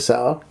 I think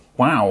so.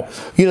 Wow.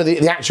 You know,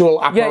 the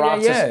actual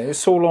apparatus. Yeah.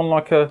 It's all on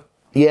like a...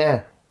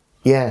 Yeah.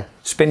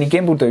 Spinny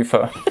gimbal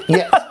doofer.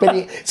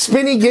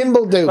 Spinny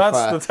gimbal doofer.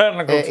 That's the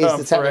technical term. Is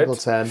the technical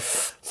term.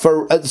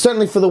 For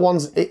certainly for the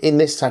ones in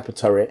this type of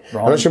turret.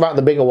 Right. I'm not sure about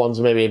the bigger ones,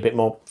 maybe a bit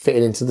more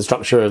fitted into the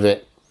structure of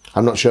it.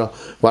 I'm not sure.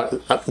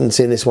 But I'm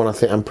seeing this one.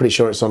 I'm pretty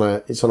sure it's on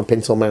a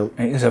pintle mount.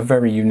 It is a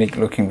very unique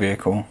looking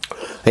vehicle.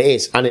 It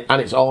is, and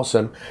it's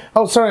awesome.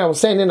 Oh, sorry, I was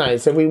saying, didn't I?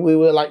 So we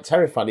were like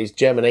terrified. These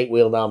German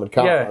 8-wheeled armoured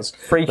cars.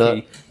 Yeah,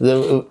 freaky.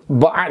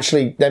 But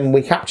actually, then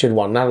we captured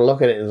one. And had a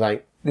look at it, and it's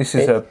like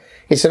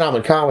it's an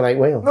armoured car with 8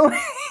 wheels.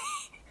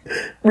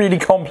 Really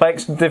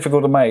complex and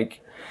difficult to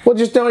make. Well,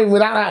 just knowing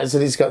without that,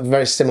 it's got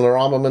very similar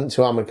armament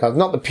to armoured cars.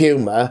 Not the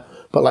Puma,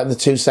 but like the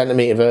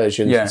 2cm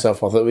versions and so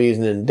forth that we're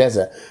using in the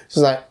desert. It's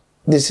like,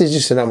 this is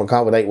just an armoured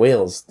car with 8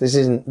 wheels. This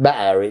isn't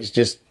better. It's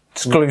just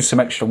glue some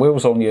extra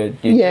wheels on you.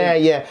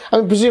 Yeah. I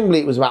mean, presumably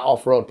it was about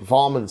off-road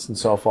performance and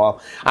so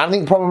forth. I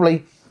think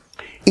probably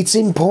it's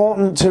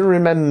important to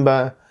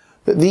remember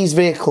that these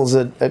vehicles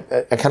are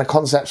kind of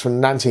concepts from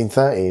the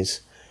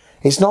 1930s.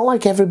 It's not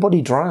like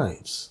everybody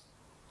drives.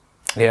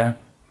 Yeah.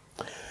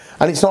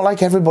 And it's not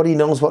like everybody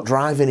knows what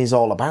driving is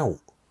all about.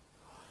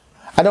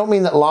 I don't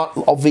mean that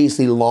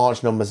obviously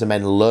large numbers of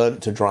men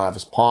learnt to drive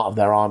as part of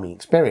their army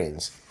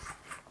experience.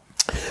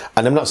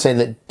 And I'm not saying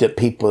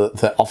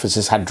that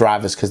officers had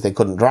drivers because they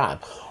couldn't drive,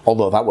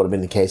 although that would have been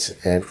the case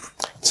in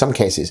some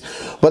cases.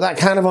 But that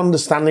kind of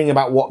understanding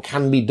about what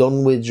can be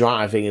done with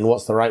driving and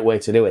what's the right way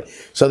to do it.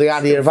 So the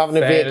idea of having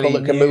a vehicle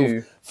that can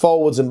move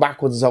forwards and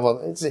backwards and so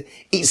on,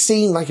 it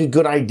seemed like a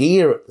good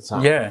idea at the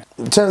time. Yeah.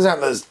 It turns out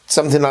there's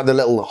something like the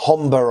little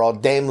Humber or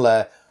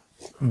Daimler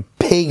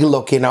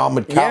pig-looking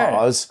armoured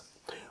cars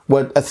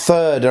were a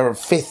third or a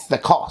fifth the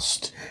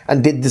cost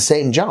and did the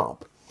same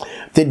job.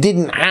 They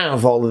didn't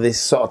have all of this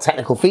sort of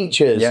technical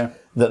features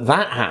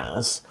that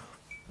has,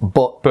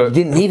 but you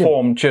didn't need them.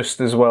 Performed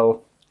just as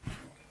well.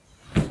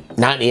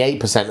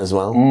 98% as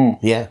well.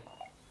 Yeah.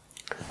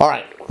 All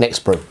right,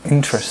 next sprue.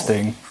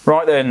 Interesting.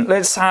 Right then,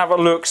 let's have a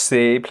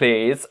look-see,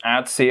 please,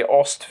 at the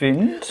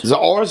Ostwind. The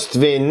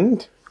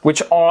Ostwind.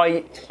 Which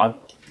why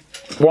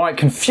it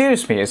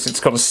confused me is it's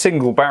got a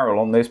single barrel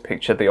on this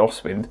picture, the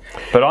Ostwind,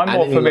 but I'm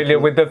more familiar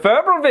with the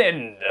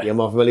Wirbelwind. You're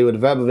more familiar with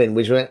the Wirbelwind,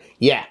 which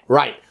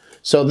right.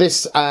 So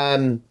this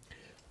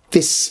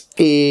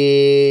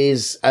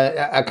is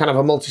a kind of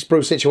a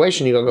multi-sprue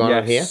situation you got going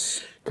on here,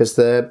 because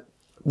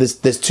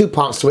there's 2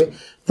 parts to it.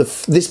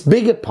 This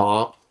bigger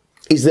part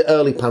is the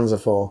early Panzer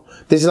IV.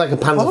 This is like a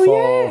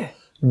Panzer IV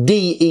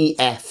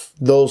DEF.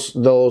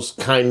 Those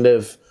kind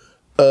of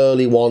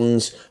early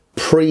ones,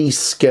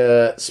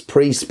 pre-skirts,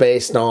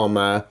 pre-spaced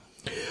armour.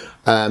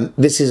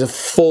 This is a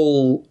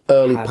full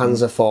early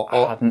Panzer IV,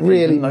 or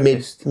really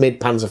mid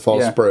Panzer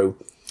IV sprue.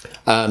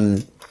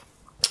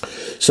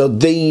 So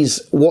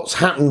these, what's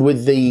happened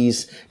with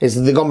these is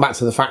that they've gone back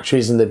to the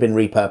factories and they've been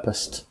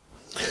repurposed.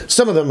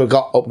 Some of them have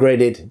got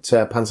upgraded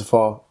to Panzer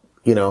IV,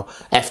 you know,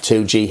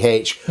 F2,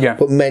 GH, yeah.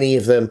 But many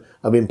of them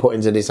have been put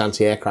into this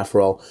anti-aircraft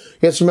role.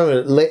 You have to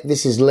remember,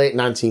 this is late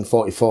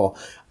 1944.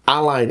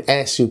 Allied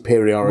air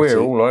superiority.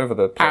 We're all over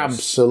the place.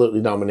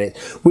 Absolutely dominate.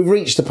 We've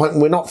reached the point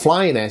we're not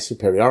flying air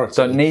superiority.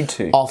 Don't need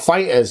to. Our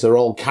fighters are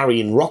all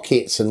carrying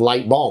rockets and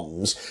light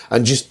bombs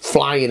and just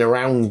flying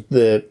around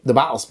the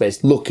battle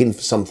space looking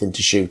for something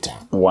to shoot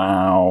at.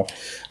 Wow.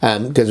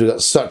 Because we've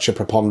got such a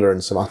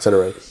preponderance of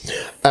artillery,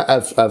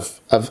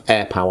 of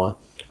air power.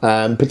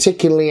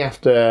 Particularly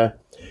after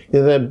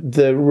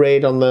the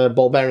raid on the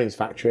ball bearings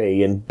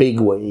factory in Big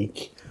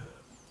Week.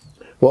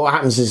 What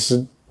happens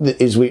is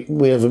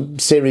we have a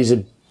series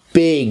of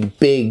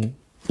big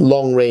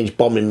long-range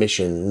bombing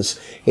missions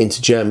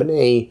into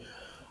Germany,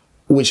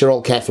 which are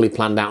all carefully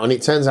planned out, and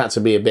it turns out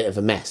to be a bit of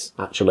a mess,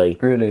 actually.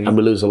 Really? And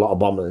we lose a lot of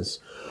bombers.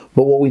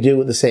 But what we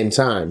do at the same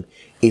time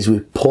is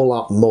we pull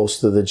up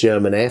most of the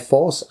German Air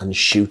Force and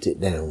shoot it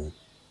down.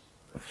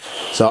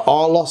 So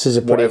our losses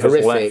are pretty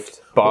horrific,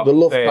 left, but the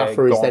Luftwaffe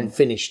is then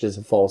finished as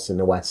a force in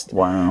the West.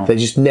 Wow. They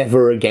just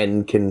never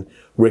again can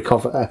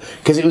recover,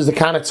 because it was the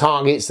kind of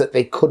targets that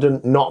they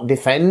couldn't not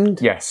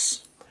defend.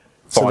 Yes.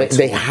 So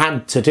they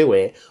had to do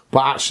it,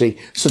 but actually,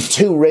 so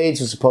 2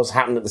 raids were supposed to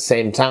happen at the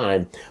same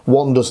time.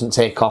 One doesn't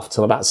take off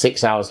till about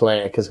 6 hours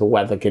later because of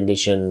weather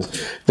conditions.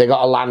 They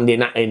got to land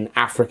in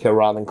Africa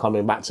rather than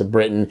coming back to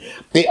Britain.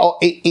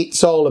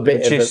 It's all a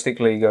bit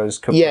logistically goes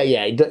kaput.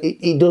 Yeah,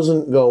 it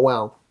doesn't go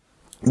well.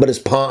 But as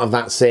part of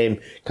that same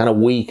kind of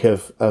week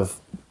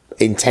of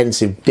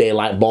intensive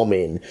daylight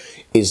bombing,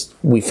 is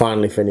we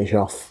finally finish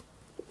off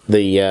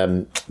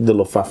the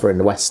Luftwaffe in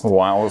the West.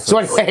 Wow. So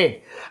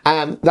anyway,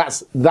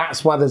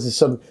 that's why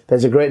there's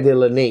a great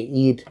deal of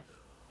need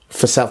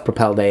for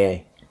self-propelled AA.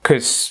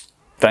 Because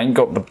they ain't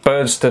got the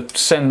birds to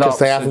send up. Because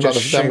they haven't got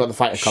the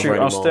fighter cover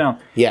anymore. Shoot us down.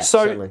 Yeah,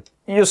 so certainly.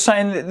 You're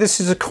saying that this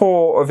is a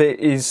core of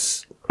it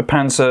is a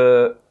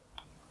Panzer.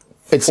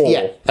 It's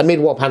a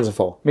mid-war Panzer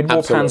IV.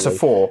 Mid-war Panzer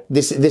IV.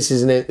 This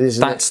is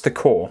That's the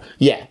core.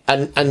 Yeah,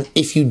 and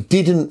if you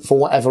didn't for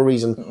whatever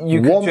reason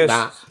want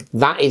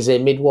that is a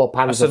mid-war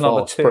Panzer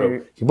IV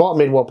sprue. If you bought a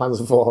mid-war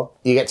Panzer IV,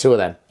 you get 2 of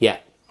them. Yeah.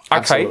 Okay,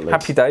 absolutely.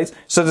 happy days.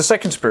 So the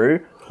second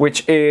sprue,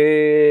 which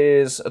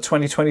is a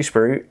 2020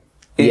 sprue,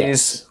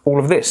 is all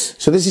of this.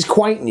 So this is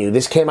quite new.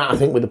 This came out, I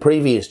think, with the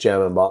previous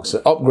German box,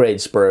 an upgrade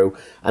sprue,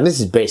 and this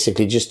is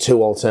basically just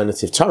 2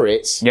 alternative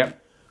turrets. Yep.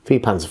 For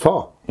your Panzer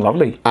IV.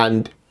 Lovely.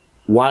 And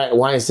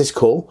why is this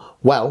cool?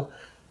 Well,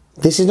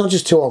 this is not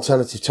just 2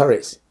 alternative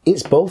turrets.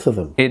 It's both of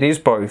them. It is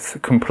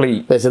both,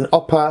 complete. There's an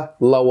upper,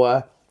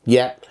 lower.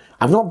 Yeah.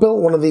 I've not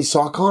built one of these,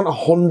 so I can't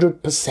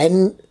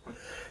 100%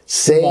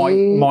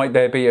 say. Might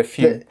there be a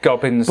few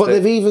gubbins? But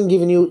they've even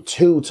given you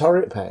 2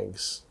 turret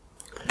pegs.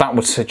 That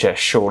would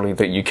suggest surely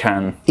that you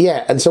can.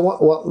 Yeah, and so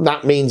what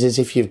that means is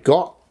if you've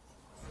got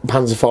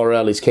Panzer IV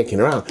earlys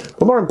kicking around,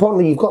 but more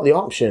importantly, you've got the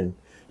option.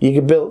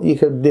 You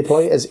could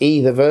deploy it as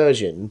either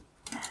version.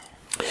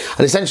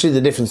 And essentially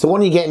the difference, the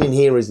one you're getting in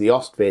here is the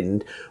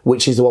Ostwind,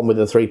 which is the one with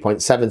the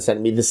 3.7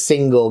 centimetre, the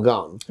single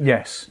gun.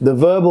 Yes. The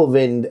verbal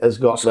Wind has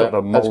got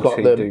the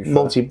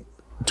multi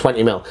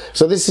 20mm.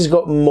 So this has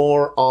got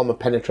more armour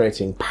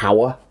penetrating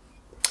power,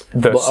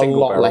 but a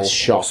lot less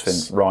shots.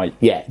 Ostwind, right.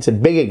 Yeah, it's a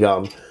bigger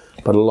gun,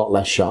 but a lot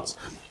less shots.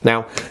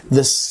 Now,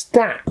 the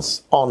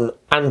stats on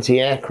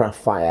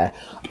anti-aircraft fire,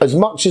 as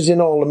much as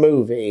in all the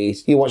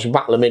movies, you watch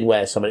Battle of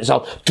Midway or something, it's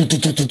all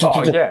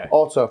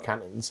auto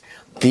cannons.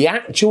 The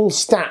actual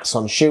stats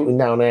on shooting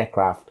down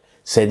aircraft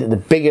say that the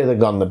bigger the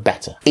gun, the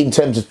better, in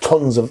terms of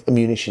tons of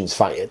munitions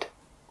fired.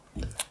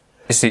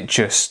 Is it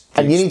just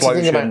the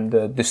explosion,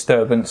 the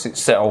disturbance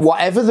itself?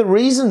 Whatever the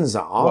reasons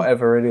are.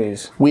 Whatever it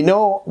is. We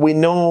know,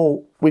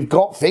 we've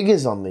got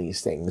figures on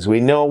these things.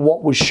 We know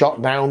what was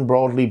shot down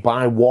broadly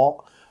by what,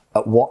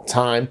 at what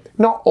time.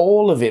 Not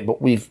all of it,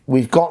 but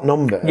we've got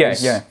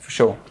numbers. Yeah, for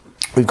sure.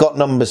 We've got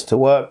numbers to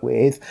work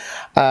with.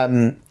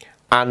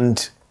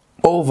 And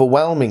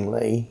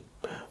overwhelmingly,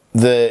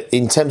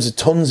 in terms of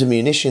tons of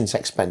munitions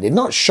expended,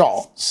 not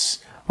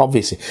shots,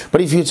 obviously,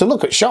 but if you were to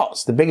look at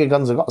shots, the bigger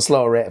guns have got a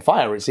slower rate of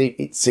fire.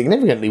 It's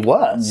significantly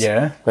worse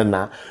than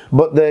that.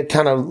 But the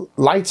kind of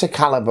lighter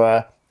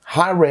caliber,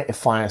 high rate of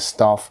fire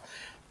stuff,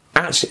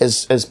 actually,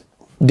 as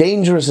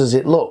dangerous as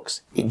it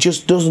looks, it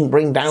just doesn't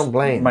bring down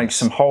planes. Makes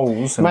some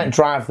holes. It might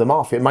drive them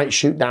off. It might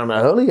shoot down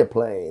earlier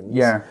planes.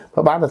 Yeah.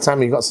 But by the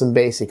time you've got some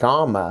basic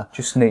armour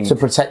to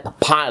protect the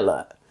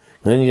pilot,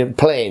 and then you have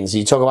planes,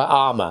 you talk about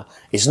armour.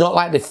 It's not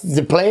like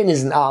the plane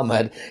isn't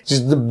armoured,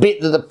 just the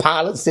bit that the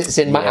pilot sits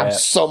in might have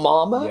some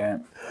armour. Yeah,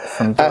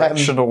 from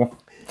directional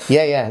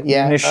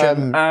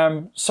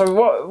munition. So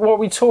what are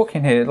we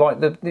talking here?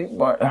 Like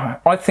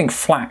I think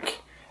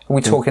flak, are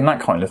we talking that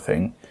kind of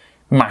thing?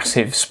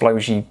 Massive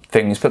explosive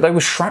things, but they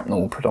were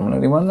shrapnel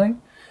predominantly, weren't they?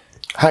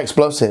 High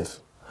explosive.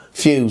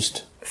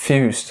 Fused.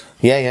 Fused.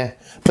 Yeah.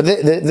 But the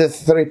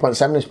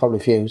 3.7 is probably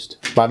fused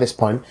by this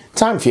point.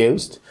 Time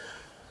fused.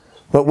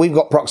 But we've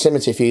got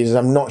proximity fuses.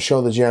 I'm not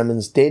sure the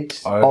Germans did.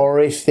 Or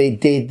if they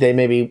did, they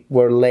maybe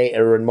were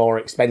later and more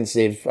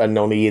expensive and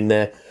only in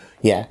the...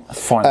 Yeah.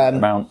 Final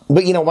amount.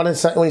 But, you know, when you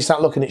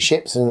start looking at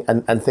ships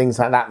and things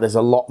like that, there's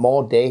a lot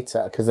more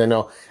data because they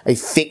know a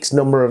fixed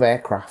number of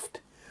aircraft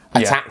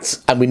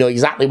attacked and we know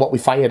exactly what we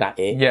fired at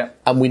it. Yeah.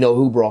 And we know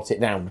who brought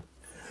it down.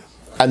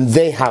 And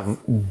they have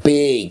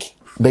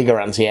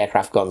bigger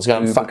anti-aircraft guns,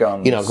 going up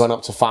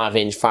to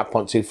 5-inch,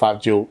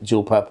 5.25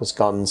 dual purpose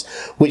guns,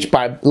 which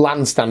by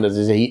land standards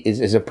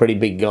is a pretty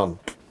big gun.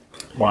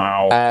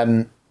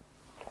 Wow.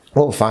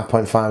 What will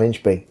 5.5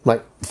 inch be?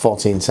 Like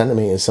 14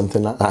 centimeters,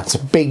 something like that. It's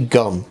a big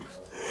gun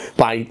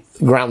by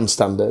ground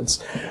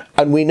standards.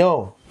 And we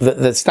know that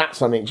the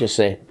stats on it just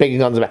say bigger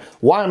guns are better.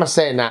 Why am I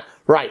saying that?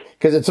 Right,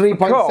 because a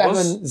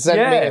 3.7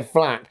 centimeter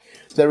flak,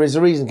 there is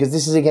a reason, because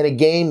this is again a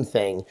game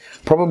thing.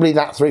 Probably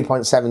that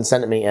 3.7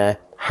 centimeter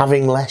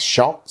having less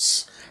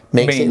shots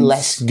makes it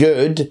less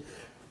good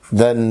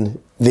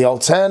than the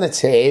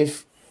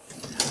alternative.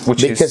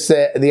 Because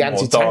the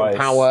anti-tank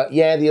power,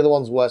 the other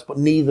one's worse, but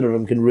neither of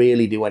them can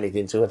really do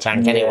anything to a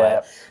tank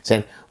anyway.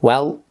 Saying,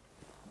 well,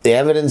 the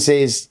evidence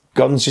is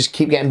guns just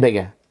keep getting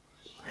bigger.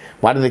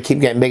 Why do they keep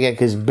getting bigger?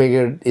 Because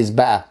bigger is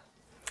better.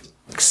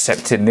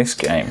 Except in this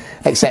game.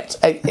 Except,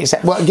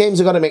 well, games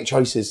have got to make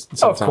choices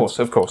sometimes.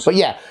 Of course. But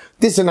yeah,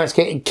 this is a nice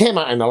game. It came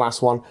out in the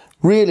last one.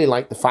 Really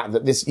like the fact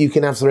that you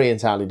can have 3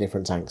 entirely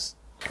different tanks.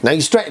 Now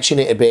you're stretching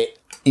it a bit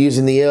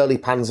using the early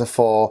Panzer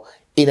IV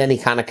in any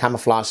kind of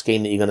camouflage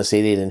scheme that you're going to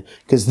see these in,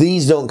 because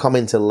these don't come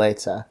until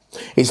later.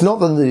 It's not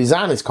that the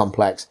design is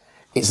complex,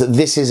 it's that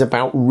this is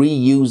about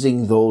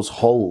reusing those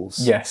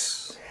holes.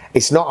 Yes.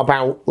 It's not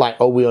about, like,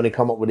 oh, we only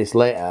come up with this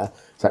later.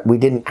 It's like, we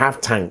didn't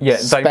have tanks. Yeah,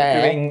 they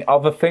were doing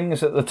other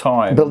things at the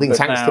time. Building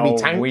tanks to be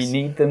tanks. We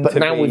need them but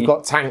now we've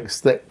got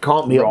tanks that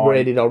can't be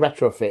upgraded or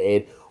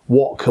retrofitted.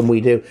 What can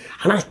we do?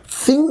 And I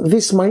think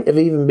this might have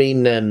even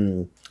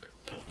been,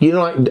 you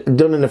know, like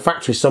done in a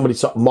factory, somebody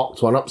sort of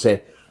mocked one up saying,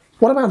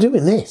 what about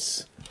doing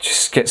this?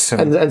 Just get some...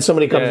 And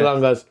somebody comes along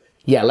and goes,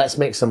 yeah, let's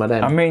make some of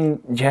them. I mean,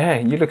 yeah,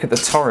 you look at the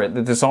turret,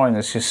 the design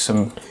is just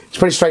some... It's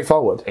pretty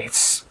straightforward.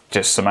 It's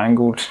just some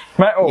angled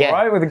metal,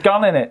 right, with a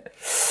gun in it.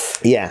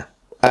 Yeah.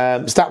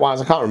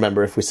 Stat-wise, I can't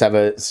remember if we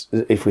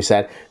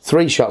said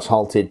 3 shots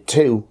halted,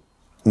 2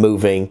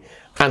 moving,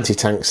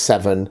 anti-tank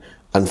 7,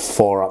 and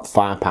 4 up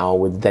firepower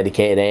with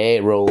dedicated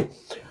AA rule.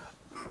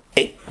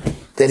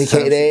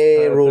 Dedicated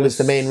AA rule is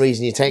the main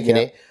reason you're taking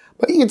it.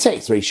 But you can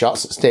take 3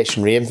 shots at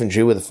stationary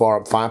infantry with a 4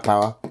 up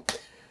firepower.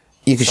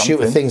 You can shoot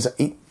at things,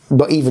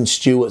 but even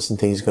Stuarts and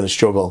things are going to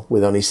struggle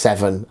with only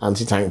 7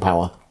 anti-tank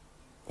power.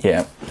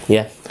 Yeah.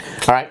 Yeah.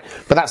 All right.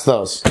 But that's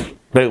those.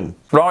 Boom.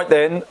 Right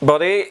then,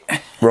 buddy.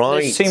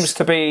 Right. This seems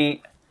to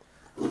be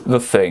the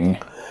thing.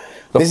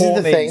 This is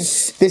the thing.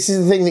 This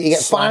is the thing that you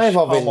get 5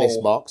 of in this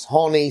box.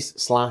 Hornies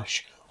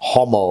 /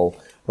 Hummel.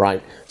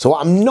 Right. So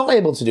what I'm not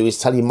able to do is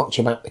tell you much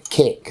about the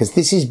kit, because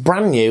this is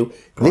brand new.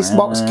 This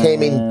box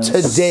came in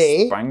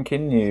today.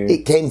 Spanking new.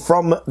 It came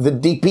from the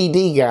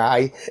DPD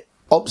guy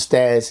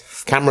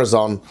upstairs. Cameras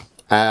on,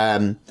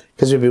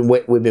 because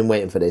we've been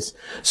waiting for this.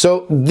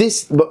 So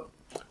this, but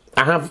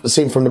I have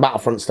seen from the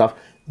Battlefront stuff.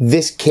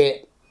 This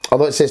kit,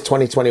 although it says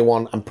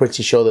 2021, I'm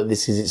pretty sure that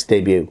this is its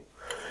debut.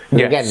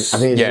 Yes. Again, I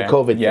think it's a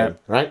COVID thing,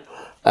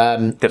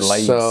 right?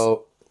 Delays.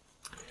 So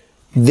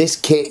this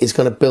kit is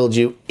going to build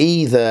you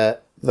either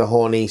the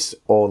Hornies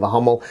or the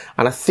Hummel,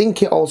 and I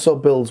think it also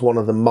builds one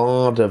of the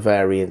Marder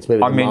variants, maybe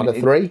the Marder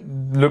 3.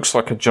 Looks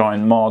like a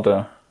giant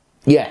Marder.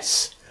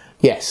 Yes,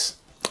 yes.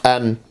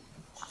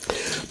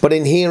 But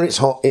in here it's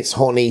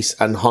Hornies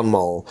and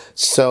Hummel.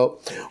 So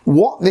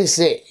what this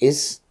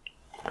is,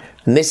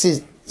 and this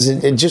is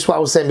just what I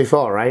was saying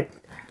before, right?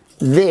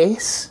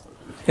 This...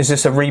 Is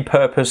this a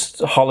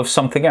repurposed hull of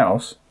something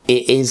else?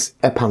 It is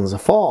a Panzer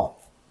IV.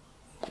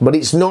 But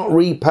it's not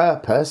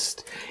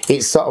repurposed.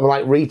 It's sort of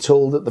like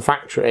retooled at the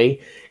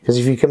factory. Because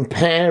if you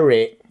compare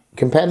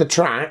the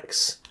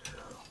tracks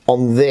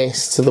on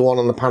this to the one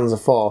on the Panzer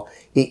IV,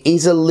 it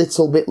is a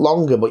little bit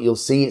longer, but you'll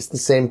see it's the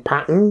same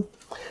pattern,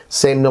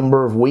 same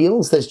number of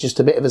wheels. There's just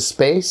a bit of a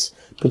space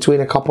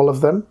between a couple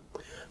of them.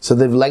 So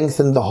they've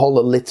lengthened the hull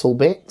a little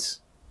bit.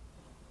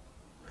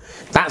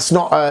 That's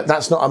not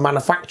a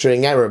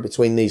manufacturing error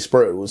between these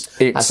sprues.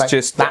 It's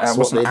just that's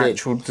what they did.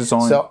 Actual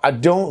design. So I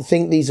don't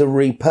think these are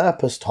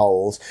repurposed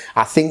holes.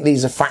 I think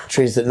these are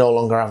factories that no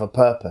longer have a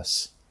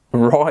purpose.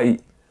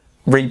 Right,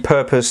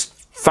 repurposed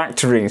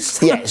factories.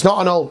 Yeah, it's not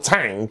an old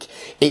tank.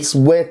 It's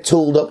we're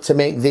tooled up to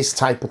make this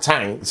type of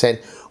tank. Saying,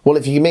 well,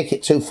 if you make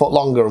it 2 foot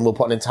longer, and we'll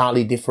put an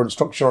entirely different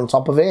structure on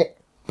top of it.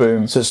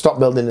 Boom. So stop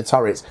building the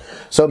turrets.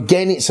 So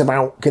again, it's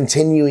about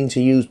continuing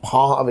to use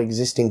part of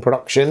existing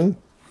production.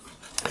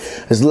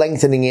 As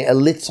lengthening it a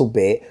little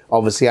bit,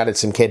 obviously added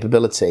some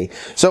capability.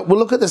 So we'll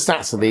look at the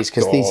stats of these,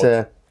 because these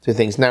are 2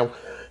 things. Now,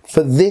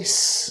 for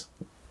this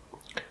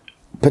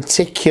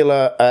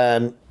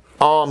particular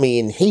army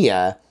in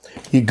here,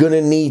 you're going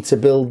to need to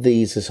build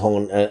these as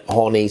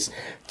Hornies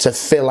to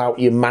fill out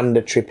your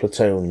mandatory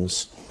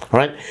platoons. All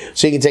right?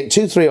 So you can take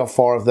 2, 3 or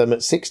 4 of them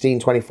at 16,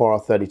 24 or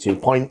 32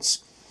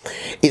 points.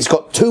 It's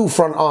got 2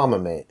 front armour,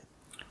 mate.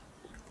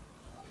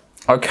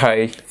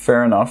 Okay,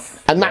 fair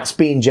enough. And that's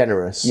being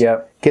generous.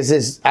 Yeah. Because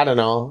there's, I don't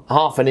know,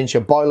 ½ an inch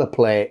of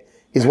boilerplate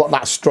is what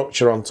that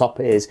structure on top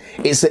is.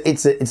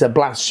 It's a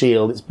blast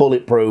shield, it's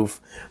bulletproof,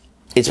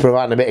 it's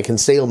providing a bit of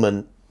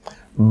concealment,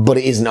 but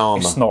it isn't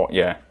armour. It's not,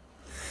 yeah.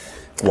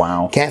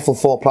 Wow. Careful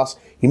 4+.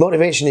 Your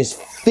motivation is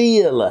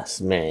fearless,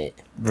 mate.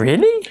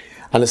 Really?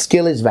 And the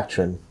skill is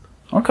veteran.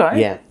 Okay.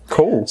 Yeah.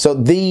 Cool. So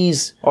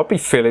these... I'd be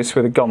fearless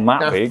with a gun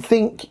that big. I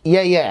think,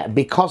 yeah,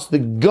 because the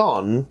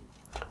gun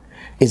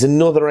is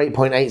another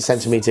 8.8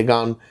 centimetre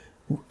gun,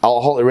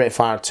 hotly rate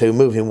fire 2,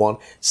 moving 1,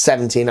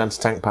 17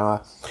 anti-tank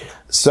power.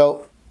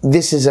 So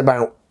this is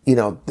about, you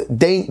know,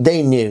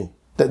 they knew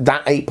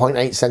that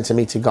 8.8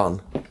 centimetre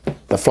gun,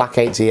 the Flak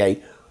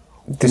 88,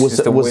 this is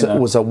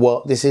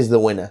the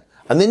winner.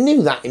 And they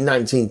knew that in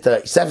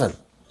 1937.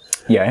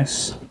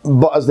 Yes.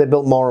 But as they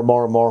built more and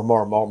more and more and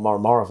more and more and more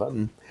and more of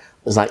them,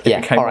 it was like, yeah,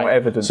 became all right. more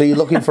evident. So you're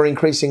looking for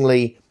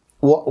increasingly,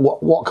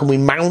 what can we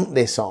mount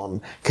this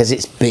on? Because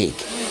it's big.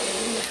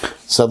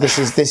 So this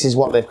is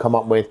what they've come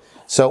up with.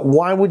 So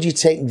why would you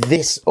take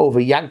this over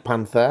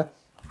Jadgpanther?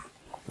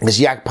 Because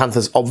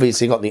Jadgpanther's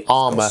obviously got the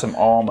armour,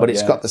 but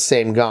it's got the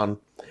same gun.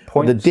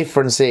 The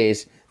difference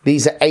is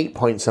these are 8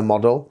 points a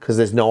model because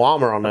there's no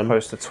armour on them,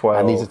 opposed to 12,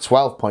 and these are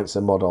 12 points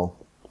a model.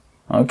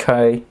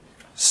 Okay,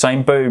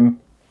 same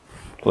boom,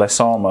 less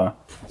armour.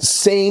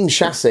 Same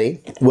chassis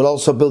will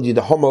also build you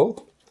the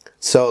Hummel.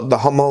 So the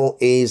Hummel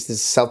is the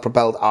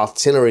self-propelled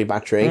artillery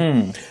battery,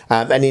 and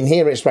in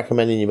here it's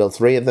recommending you build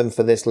 3 of them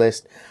for this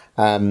list.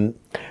 But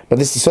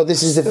this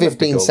is a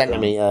 15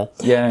 centimetre.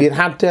 Yeah. You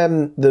had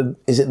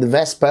is it the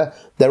Vespa?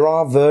 There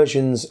are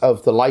versions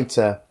of the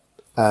lighter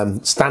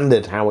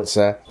standard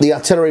howitzer. The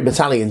artillery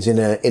battalions in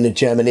a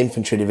German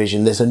infantry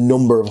division, there's a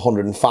number of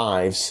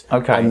 105s,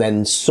 okay, and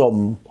then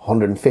some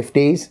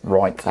 150s.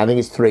 Right. I think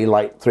it's 3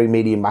 light, 3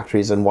 medium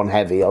batteries and 1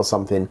 heavy or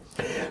something.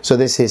 So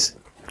this is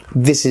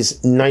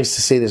nice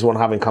to see this one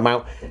having come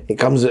out. It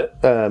comes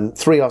at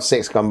 3 or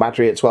 6 gun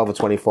battery at 12 or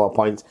 24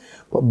 points,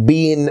 but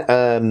being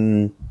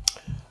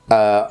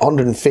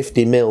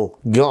 150 mil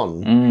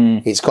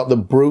gun, it's got the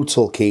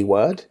brutal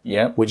keyword,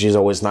 which is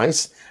always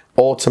nice.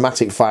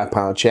 Automatic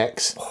firepower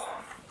checks,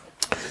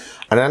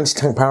 and an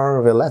anti-tank power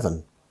of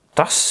 11.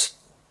 That's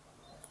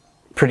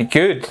pretty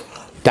good.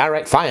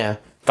 Direct fire.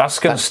 That's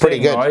going to pretty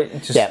good,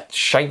 right? Just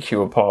shake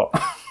you apart.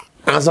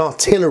 As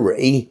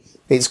artillery,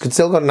 it's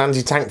still got an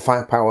anti-tank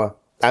firepower,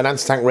 an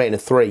anti-tank rating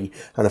of 3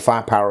 and a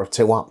firepower of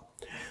 2 up.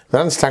 The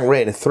anti-tank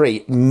rating of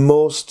 3,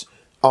 most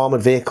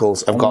armoured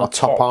vehicles have got a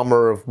top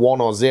armour of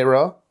 1 or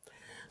 0,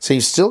 so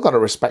you've still got a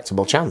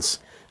respectable chance.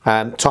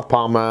 Top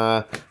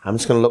armour, I'm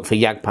just going to look for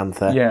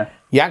Jadgpanther. Yeah.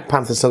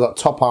 Jadgpanther's still got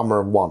top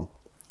armour of 1.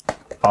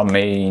 I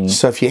mean...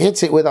 So if you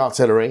hit it with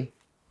artillery,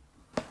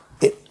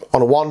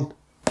 on a 1,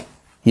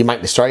 you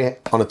might destroy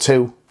it. On a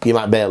 2, you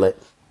might bail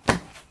it.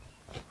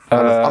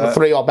 On a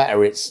 3 or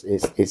better,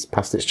 it's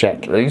past its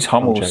check. These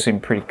Hummels seem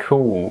pretty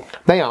cool.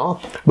 They are,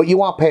 but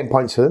you are paying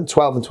points for them,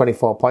 12 and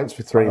 24 points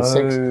for 3 and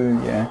 6.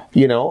 Yeah.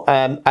 You know,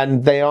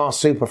 and they are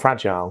super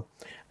fragile.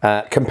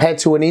 Compared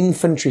to an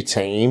infantry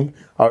team,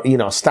 or you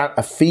know,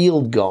 a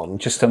field gun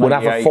would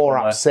have a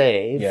 4-up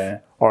save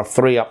or a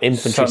 3-up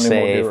infantry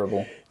save. More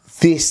durable.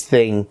 This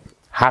thing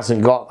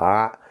hasn't got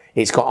that.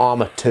 It's got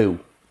armour 2.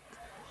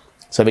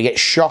 So if it gets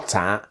shot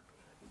at,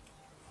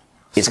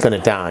 it's going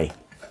to die.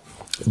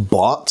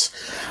 But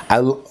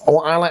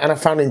what I like, and I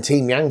found in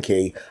Team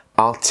Yankee,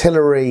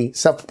 artillery,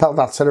 self-propelled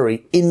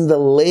artillery in the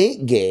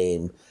late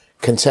game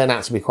can turn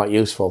out to be quite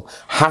useful.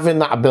 Having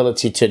that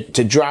ability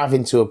to drive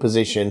into a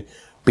position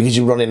because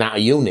you're running out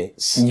of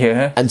units,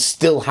 and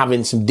still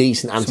having some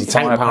decent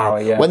anti-tank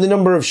power. When the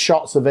number of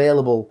shots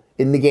available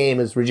in the game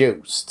is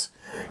reduced,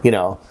 you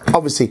know,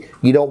 obviously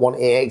you don't want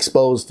it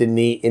exposed in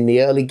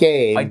the early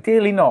game.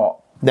 Ideally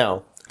not.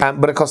 No.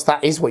 But of course,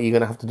 that is what you're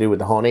going to have to do with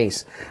the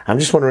Hornets. I'm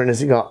just wondering,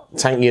 has it got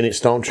tank unit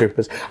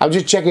stormtroopers? I'm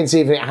just checking to see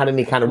if it had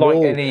any kind of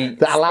rule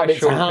that allowed it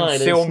to hide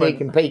and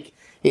sneak and peek.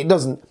 It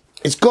doesn't.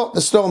 It's got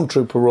the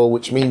stormtrooper rule,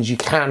 which means you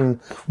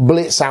can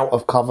blitz out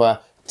of cover,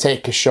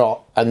 take a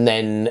shot, and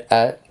then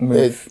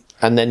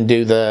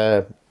do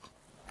the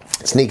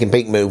sneak and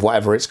peek move,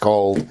 whatever it's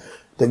called,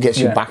 that gets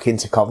you back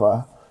into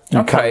cover.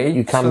 You can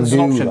do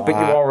that. But you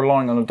are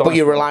relying on a dice. But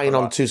you're relying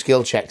on 2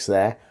 skill checks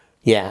there.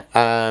 Yeah,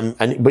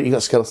 but you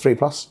got skill of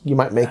 3+. You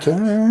might make it.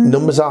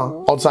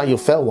 Odds are you'll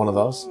fail one of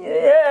those.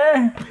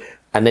 Yeah.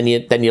 And then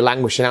you're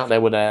languishing out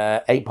there with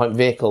a 8-point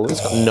vehicle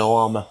that's got no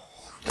armour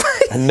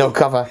and no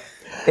cover.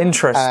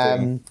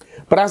 Interesting.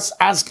 But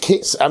as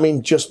kits, I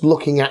mean, just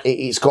looking at it,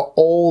 it's got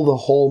all the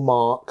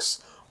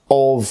hallmarks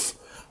of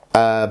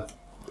a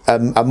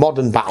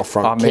modern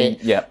Battlefront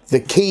kit. The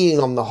keying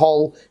on the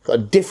hull, got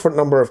a different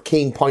number of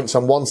keying points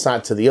on one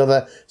side to the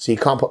other, so you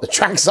can't put the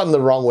tracks on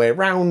the wrong way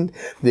around.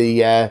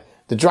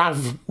 The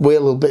drive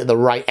wheel will be at the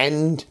right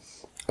end.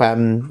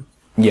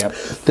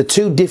 The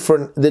two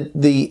different,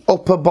 the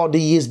upper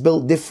body is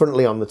built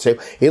differently on the two.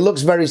 It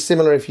looks very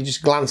similar if you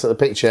just glance at the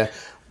picture,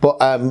 But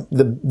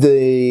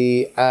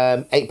the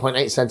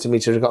 8.8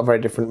 centimeters have got a very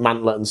different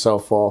mantlet and so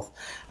forth.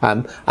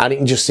 And you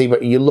can just see,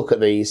 but you look at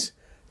these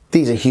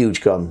are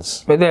huge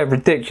guns. But they're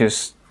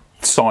ridiculous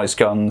size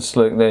guns.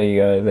 Look, there you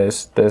go.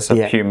 There's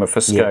a Puma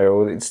for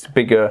scale. It's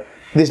bigger.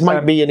 This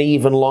might be an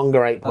even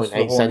longer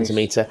 8.8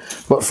 centimeter,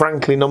 but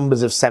frankly,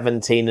 numbers of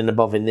 17 and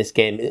above in this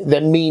game,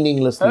 they're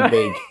meaninglessly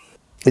big.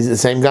 Is it the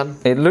same gun?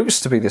 It looks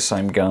to be the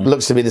same gun.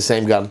 Looks to be the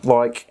same gun.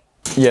 Like,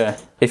 yeah,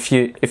 if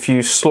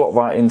you slot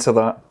that into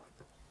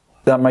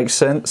that makes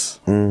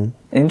sense.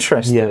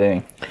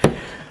 Interesting.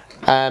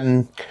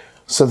 Yeah.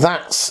 So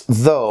that's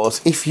those.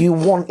 If you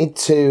wanted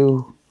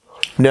to,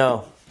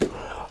 to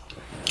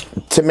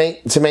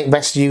make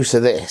best use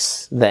of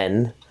this,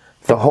 then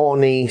the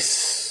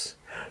Hornies,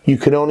 you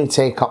can only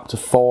take up to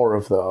 4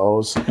 of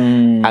those,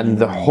 and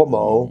the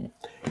Hummel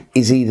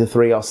is either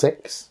 3 or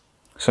 6.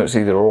 So it's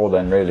either or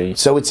then, really.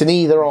 So it's an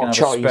either or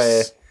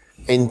choice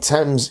in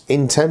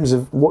terms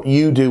of what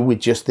you do with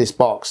just this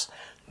box.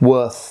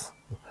 Worth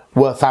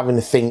having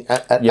a think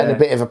and a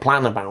bit of a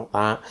plan about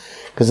that,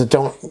 because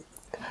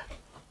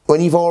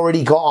when you've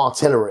already got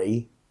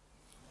artillery.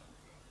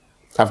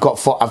 I've got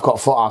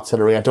foot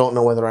artillery. I don't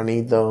know whether I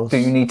need those. Do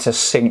you need to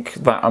sink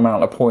that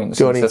amount of points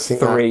into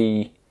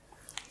 3?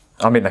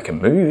 I mean, they can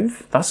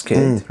move. That's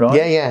good, right?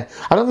 Yeah, yeah.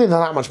 I don't think they're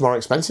that much more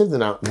expensive than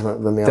the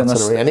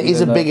artillery, and it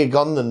is a bigger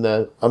gun than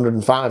the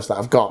 105s that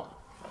I've got.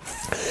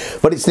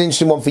 But it's an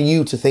interesting one for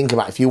you to think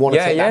about if you want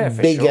to take that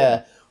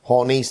bigger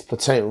Hornies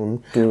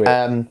platoon. Do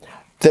it.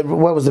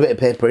 Where was the bit of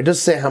paper? It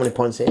does say how many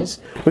points it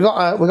is. We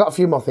got a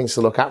few more things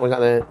to look at. We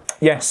got the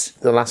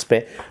last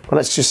bit. But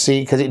let's just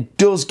see, because it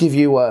does give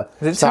you a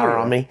Star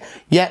Army.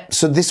 Yeah.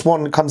 So this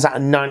one comes out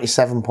at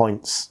 97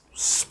 points.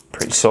 It's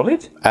pretty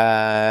solid.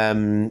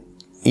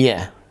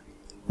 Yeah.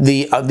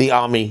 The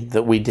army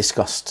that we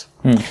discussed,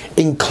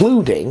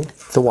 including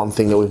the one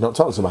thing that we've not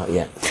talked about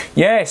yet.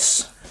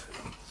 Yes.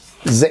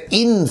 The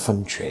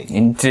infantry.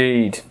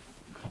 Indeed.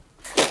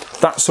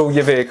 That's all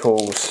your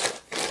vehicles.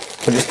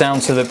 But it's down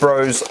to the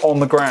bros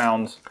on the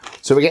ground.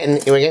 So we're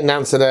getting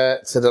down to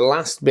the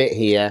last bit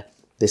here.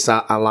 This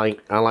I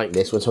like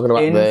this. We're talking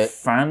about the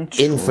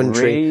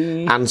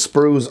infantry and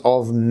sprues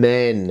of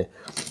men.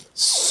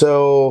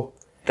 So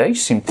they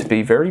seem to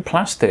be very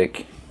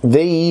plastic.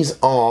 These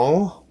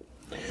are.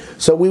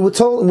 So we were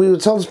told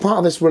as part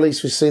of this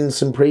release we've seen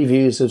some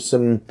previews of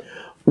some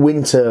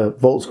winter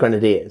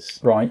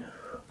Volksgrenadiers. Right.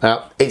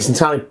 It's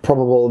entirely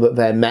probable that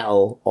they're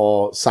metal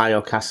or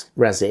cast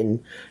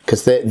resin,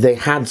 because they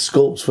had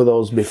sculpts for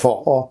those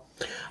before,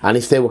 and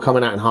if they were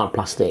coming out in hard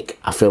plastic,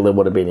 I feel they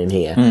would have been in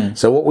here.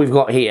 So what we've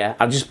got here,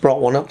 I just brought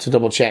one up to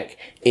double check,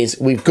 is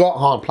we've got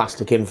hard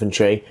plastic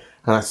infantry,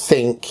 and I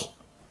think,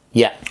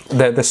 yeah,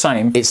 they're the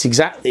same. It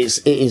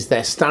is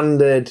their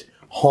standard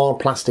hard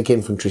plastic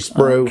infantry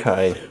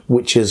sprue,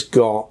 which has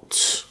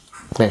got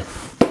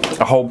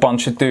a whole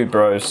bunch of dude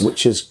bros.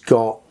 Which has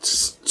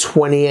got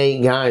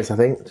 28 guys, I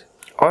think.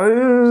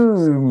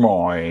 Oh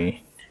my.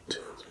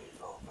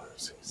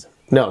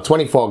 No,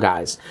 24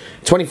 guys.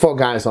 24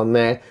 guys on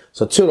there.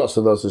 So 2 lots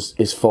of those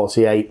is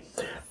 48.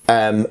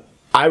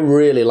 I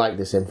really like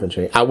this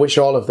infantry. I wish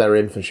all of their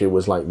infantry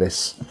was like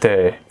this.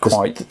 They're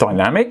quite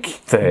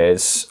dynamic.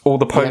 There's all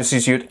the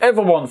poses you'd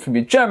ever want from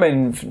your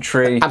German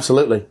infantry.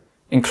 Absolutely.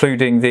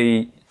 Including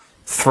the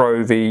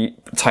throw the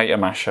potato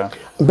masher.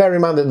 Bear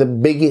in mind that the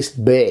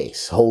biggest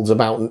base holds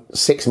about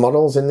 6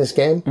 models in this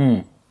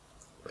game.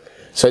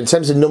 So in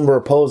terms of number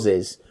of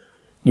poses,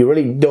 you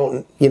really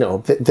don't,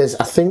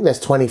 I think there's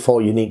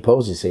 24 unique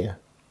poses here.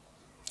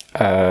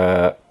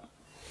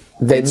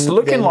 It's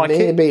looking like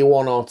it. Maybe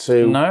 1 or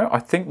 2. No, I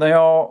think they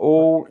are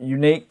all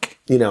unique.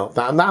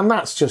 And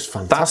that's just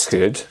fantastic. That's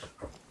good.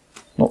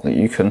 Not that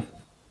you can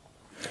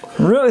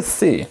really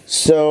see.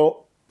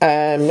 So,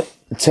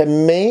 to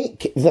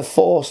make the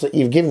force that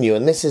you've given you,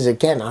 and this is,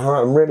 again,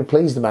 I'm really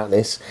pleased about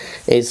this,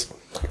 is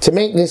to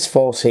make this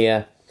force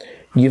here,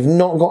 you've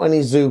not got any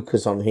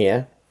Zookas on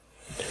here.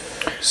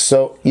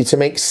 So, you're to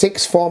make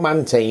 6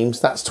 4-man teams,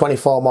 that's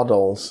 24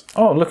 models.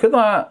 Oh, look at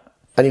that.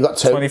 And you've got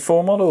 2.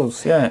 24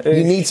 models, yeah.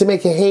 You need to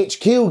make a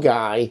HQ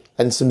guy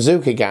and some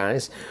Zooka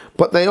guys,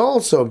 but they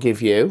also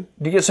give you...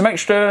 Do you get some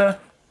extra...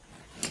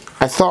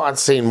 I thought I'd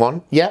seen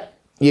one. Yep,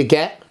 you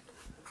get...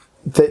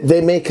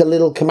 They make a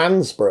little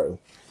command sprue,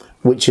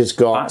 which has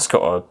got... That's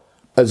got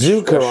a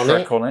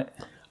Zooka on it.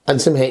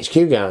 And some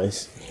HQ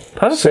guys.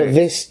 Perfect. So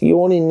this,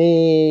 you only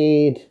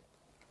need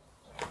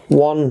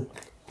 1...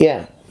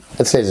 Yeah,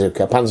 I'd say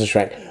Zooka, Panzer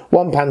Shrek.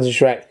 1 Panzer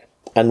Shrek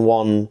and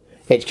 1...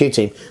 HQ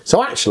team.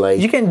 So actually...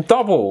 You're getting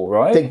double,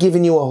 right? They're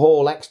giving you a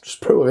whole extra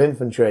sprue of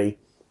infantry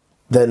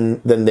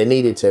than they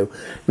needed to.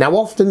 Now,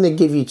 often they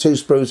give you 2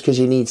 sprues because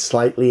you need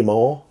slightly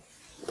more.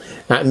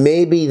 Now, it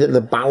may be that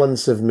the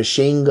balance of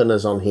machine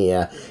gunners on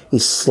here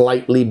is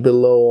slightly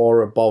below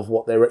or above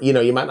what they're...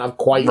 You might not have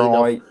quite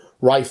enough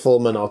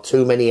riflemen or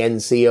too many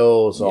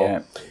NCOs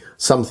or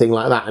something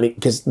like that. And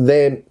because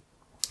they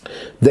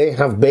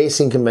have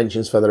basing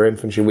conventions for their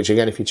infantry, which,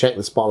 again, if you check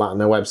the spotlight on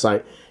their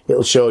website,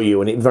 it'll show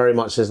you, and it very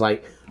much says,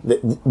 like,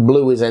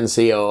 blue is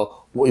NCO,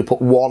 you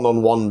put one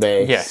on one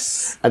base,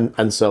 Yes,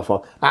 and so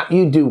forth.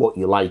 You do what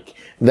you like.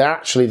 Their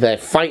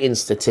fighting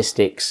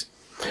statistics.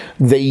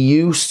 They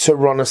used to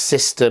run a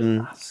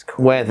system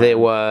where they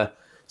were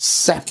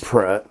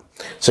separate.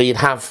 So you'd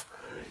have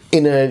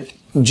in a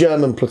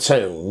German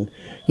platoon,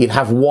 you'd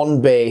have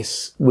one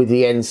base with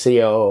the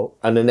NCO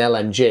and an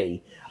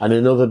LMG, and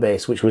another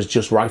base which was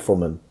just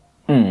riflemen,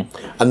 and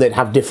they'd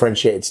have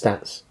differentiated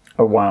stats.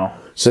 Oh wow!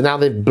 So now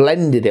they've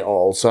blended it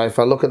all. So if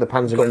I look at the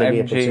Panzer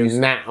Grenadier platoon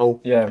now,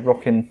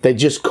 rocking. They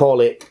just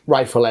call it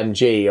Rifle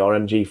MG or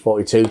MG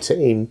 42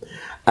 team,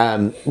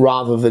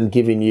 rather than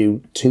giving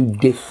you two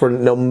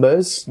different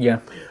numbers.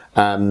 Yeah.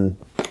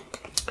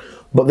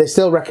 But they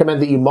still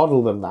recommend that you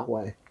model them that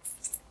way.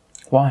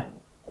 Why?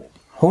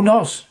 Who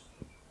knows?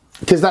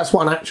 Because that's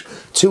what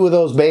two of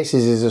those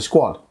bases is a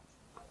squad.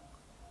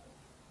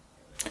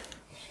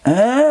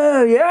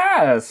 Oh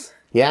yes.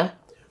 Yeah.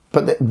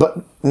 But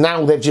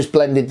now they've just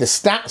blended the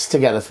stats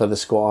together for the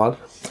squad.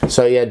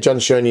 So yeah,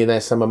 John's showing you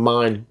there some of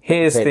mine.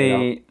 Here's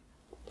the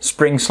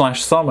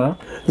spring/summer.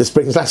 The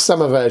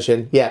spring/summer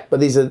version. Yeah, but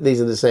these are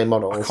the same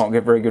models. I can't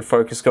get very good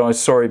focus,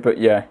 guys. Sorry, but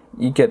yeah,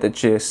 you get the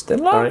gist. They're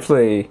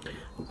lovely.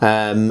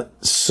 Right.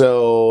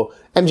 So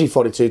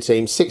MG42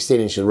 team, 16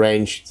 inches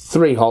range,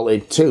 3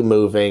 halted, 2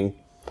 moving,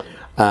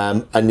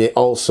 and it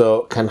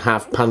also can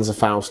have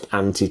Panzerfaust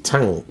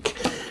anti-tank.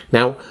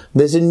 Now,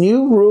 there's a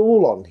new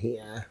rule on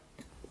here,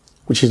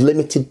 which is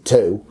limited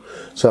to.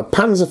 So a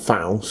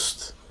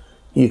Panzerfaust,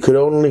 you could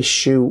only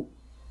shoot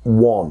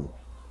 1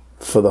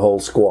 for the whole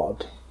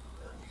squad.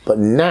 But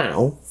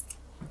now,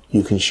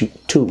 you can shoot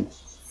 2.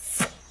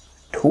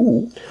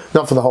 2?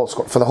 Not for the whole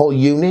squad, for the whole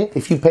unit.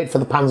 If you paid for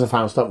the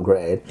Panzerfaust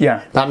upgrade,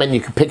 that meant you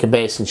could pick a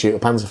base and shoot a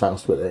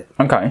Panzerfaust with it.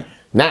 Okay.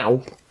 Now,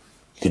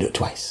 you can do it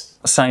twice.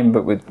 Same,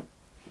 but with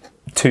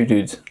 2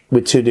 dudes.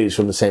 With 2 dudes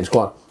from the same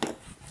squad.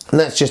 And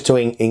that's just to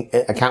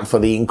account for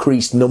the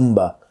increased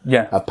number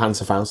of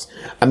Panzerfausts.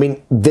 I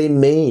mean, they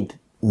made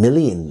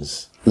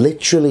millions.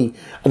 Literally,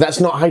 and that's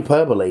not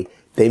hyperbole.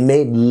 They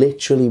made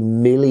literally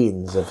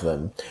millions of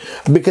them.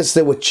 Because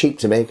they were cheap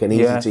to make and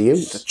easy to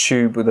use. Just a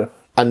tube with a...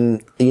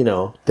 And, you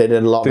know, they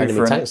did a lot of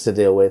enemy tanks to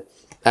deal with.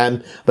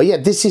 But yeah,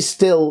 this is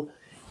still,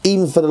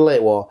 even for the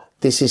late war,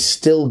 this is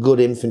still good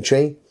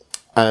infantry.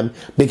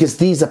 Because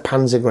these are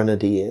Panzer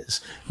Grenadiers.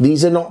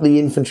 These are not the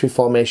infantry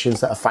formations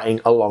that are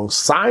fighting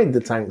alongside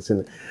the tanks.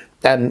 And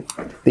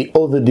the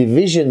other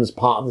divisions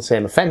part of the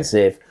same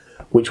offensive,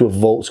 which were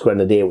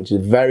Volksgrenadier, which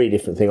is a very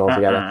different thing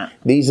altogether.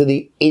 These are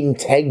the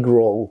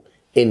integral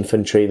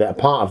infantry that are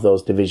part of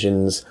those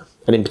divisions.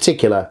 And in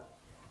particular,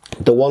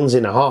 the ones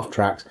in a half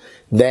tracks,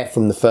 they're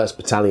from the 1st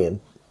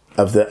Battalion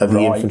of the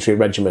infantry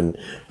regiment.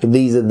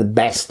 These are the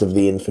best of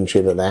the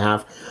infantry that they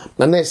have.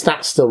 And their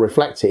stats still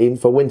reflect it. Even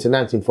for winter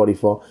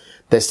 1944,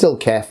 they're still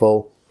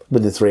careful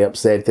with the 3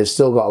 ups. They've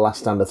still got a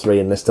last stand of 3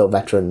 and they're still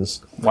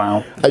veterans.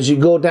 Wow. As you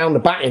go down the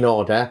batting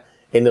order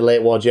in the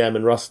late war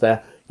German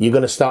roster, you're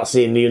going to start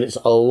seeing the units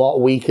a lot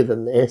weaker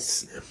than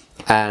this.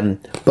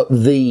 But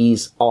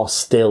these are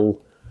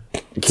still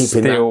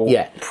keeping they're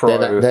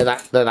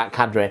that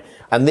cadre.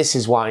 And this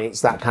is why it's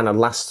that kind of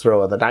last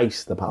throw of the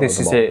dice, the part This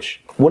of the is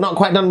bunch. We're not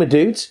quite done with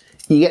dudes.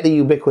 You get the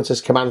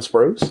ubiquitous command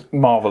sprues.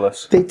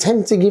 Marvellous. They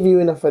tend to give you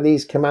enough of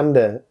these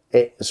commander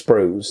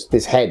sprues,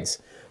 these heads,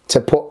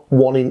 to put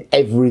 1 in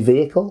every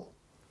vehicle.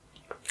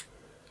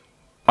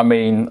 I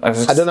mean, I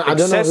don't know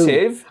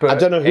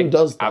who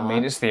does that. I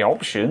mean, it's the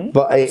option.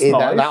 But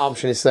that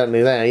option is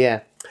certainly there,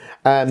 yeah.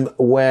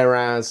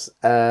 Whereas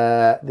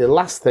the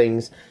last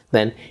things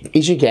then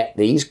is you get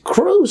these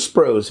crew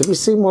sprues. Have you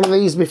seen one of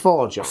these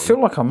before, John? I feel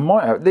like I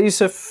might have.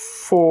 These are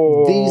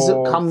for... These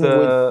come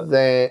with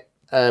their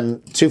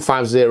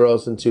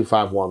 250s and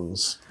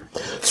 251s.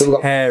 So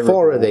we've got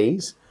 4 of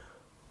these,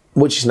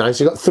 which is nice.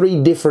 You've got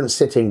 3 different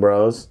sitting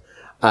bros,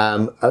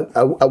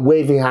 a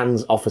wavy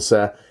hands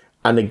officer,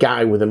 and a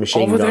guy with a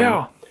machine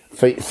gun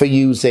for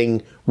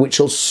using, which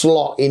will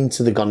slot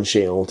into the gun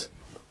shield.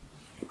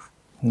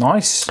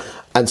 Nice.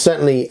 And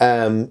certainly,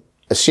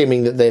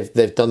 assuming that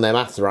they've done their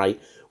maths right,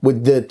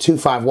 with the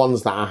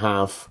 251s that I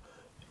have,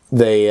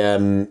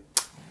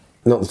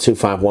 not the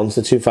 251s,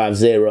 the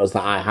 250s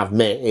that I have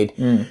made,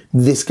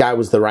 this guy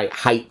was the right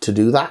height to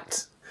do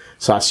that.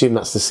 So I assume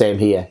that's the same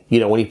here.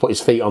 You know, when he put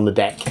his feet on the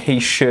deck,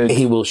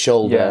 he will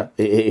shoulder,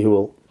 he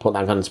will put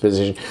that gun into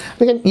position.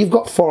 And again, you've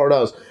got 4 of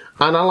those.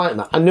 And I like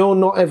that. I know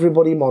not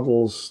everybody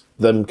models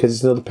them because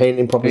it's another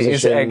painting proposition.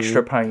 It is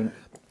extra paint.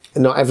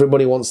 Not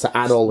everybody wants to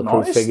add all the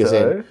crew figures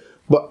in.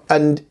 But,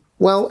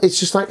 well, it's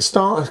just like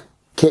starter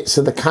kits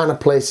are the kind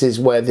of places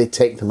where they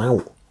take them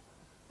out.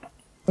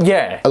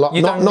 Yeah. A lot,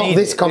 not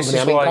this company,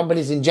 I mean like,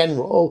 companies in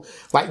general,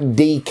 like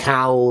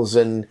decals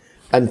and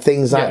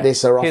things like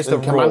this are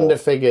often commander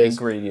figures.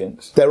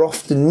 Ingredients. They're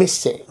often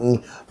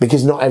missing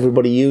because not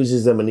everybody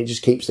uses them and it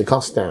just keeps the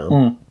cost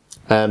down.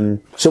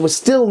 So we're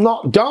still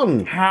not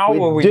done. How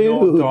are we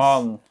not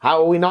done?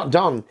 How are we not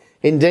done?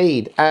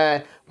 Indeed.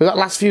 We've got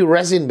last few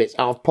resin bits.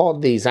 I've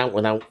poured these out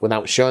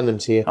without showing them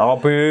to you. Oh,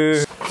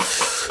 boo.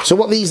 So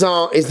what these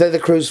are is they're the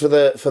crews for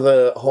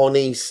the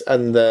Hornice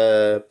and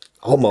the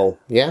Hummel,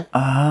 yeah?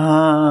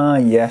 Ah,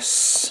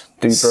 yes.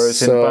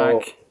 Dubro's in the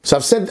back. So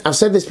I've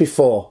said this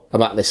before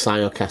about this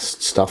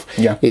Sdkfz stuff.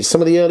 Yeah. It's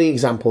some of the early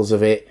examples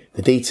of it.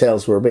 The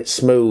details were a bit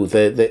smooth.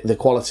 The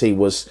quality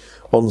was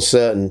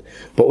uncertain.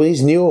 But with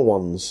these newer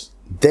ones,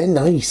 they're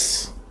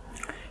nice.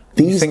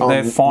 You think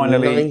they're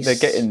finally they're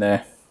getting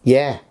there?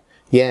 Yeah,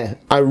 yeah.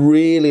 I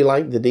really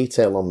like the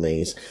detail on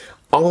these.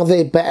 Are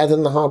they better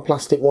than the hard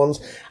plastic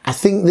ones? I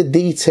think the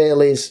detail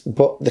is,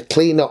 but the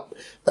clean-up,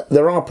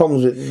 there are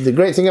problems with. The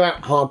great thing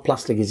about hard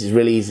plastic is it's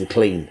really easy to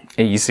clean.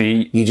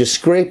 Easy. You just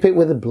scrape it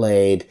with a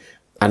blade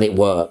and it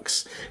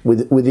works.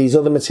 With these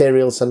other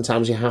materials,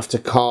 sometimes you have to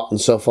cut and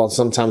so forth.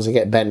 Sometimes they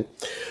get bent.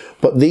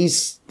 But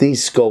these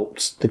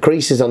sculpts, the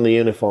creases on the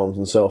uniforms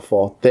and so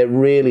forth, they're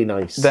really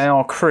nice. They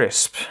are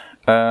crisp.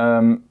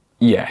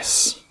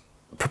 Yes.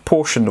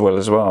 Proportioned well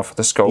as well for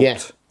the sculpt. Yeah,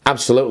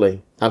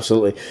 absolutely.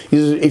 Absolutely.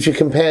 If you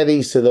compare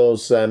these to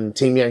those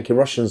Team Yankee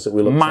Russians that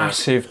we looked at.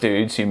 Massive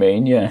dudes, you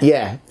mean, yeah.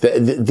 Yeah,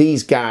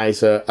 these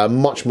guys are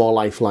much more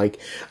lifelike.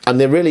 And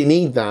they really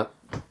need that.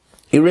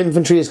 Your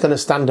infantry is going to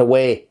stand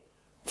away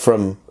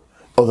from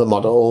other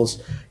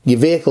models. Your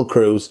vehicle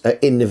crews are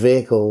in the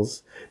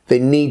vehicles. They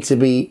need to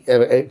be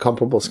at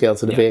comparable scale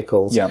to the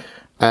vehicles. Yeah.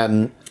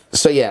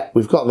 So yeah,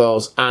 we've got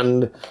those.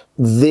 And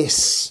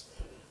this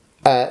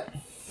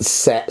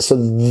set. So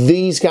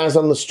these guys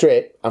on the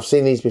strip, I've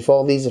seen these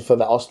before. These are for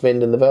the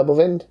Ostwind and the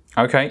Wind.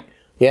 Okay.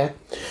 Yeah.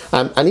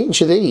 And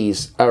each of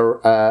these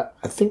are,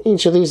 I think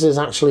each of these is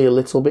actually a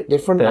little bit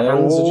different. They're the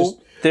hands all are just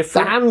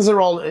different. The hands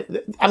are all,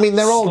 I mean,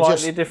 they're all Slightly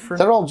just different.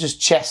 They're all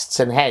just chests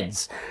and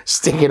heads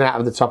sticking out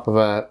of the top of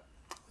a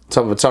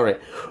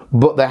turret.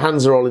 But their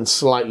hands are all in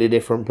slightly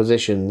different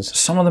positions.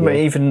 Some of them are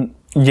even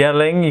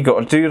yelling. You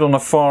got a dude on the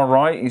far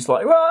right. He's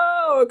like,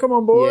 "Whoa, come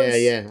on,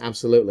 boys!" Yeah,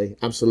 absolutely,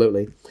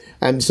 absolutely.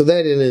 So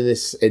they're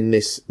in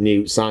this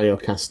new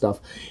Sdkfz stuff.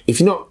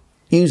 If you've not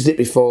used it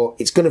before,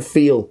 it's going to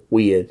feel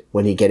weird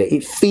when you get it.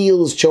 It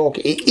feels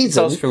chalky. It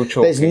isn't. It does feel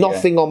chalky. There's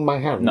nothing on my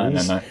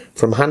hands No.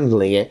 from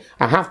handling it.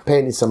 I have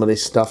painted some of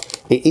this stuff.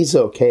 It is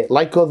okay.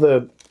 Like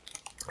other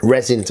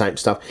resin type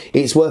stuff,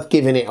 it's worth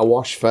giving it a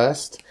wash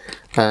first.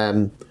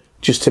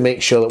 Just to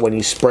make sure that when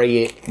you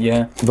spray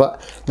it,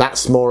 but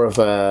that's more of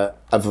a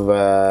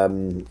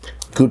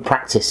good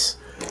practice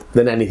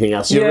than anything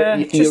else. You're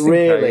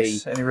really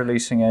any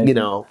releasing agent. You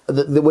know,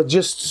 they were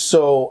just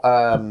so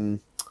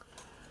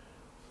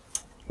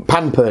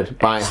pampered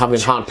by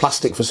having hard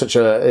plastic for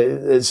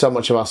so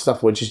much of our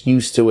stuff. We're just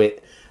used to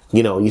it.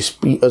 You know,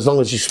 as long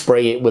as you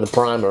spray it with a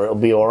primer, it'll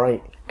be all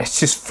right. It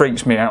just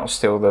freaks me out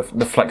still,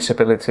 the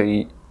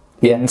flexibility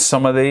in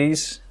some of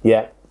these.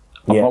 Yeah.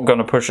 I'm not going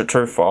to push it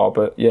too far,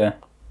 but yeah.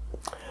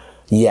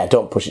 Yeah,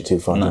 don't push it too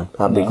far. No,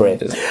 that'd be great.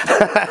 We've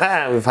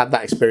had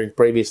that experience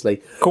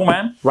previously. Cool,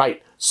 man.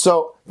 Right.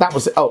 So that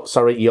was it. Oh,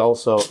 sorry. You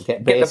also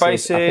get bases. The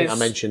bases. I think I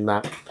mentioned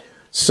that.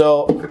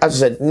 So,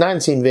 as I said,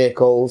 19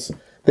 vehicles.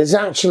 There's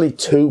actually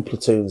 2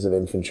 platoons of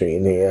infantry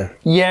in here.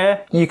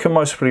 Yeah, you can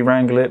mostly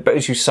wrangle it, but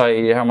as you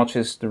say, how much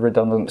is the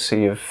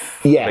redundancy of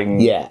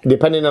things? Yeah,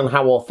 depending on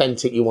how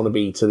authentic you want to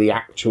be to the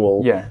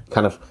actual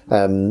kind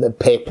of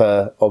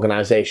paper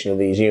organisation of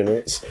these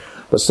units.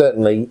 But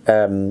certainly...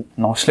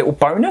 nice little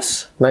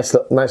bonus. Nice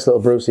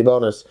little Brucey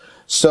bonus.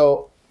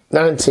 So,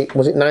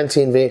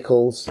 19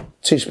 vehicles,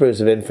 2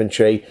 sprues of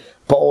infantry,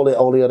 but all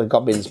the other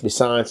goblins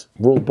besides,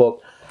 rule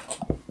book...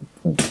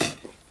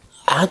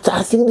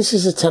 I think this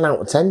is a 10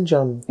 out of 10,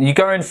 John. You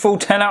going full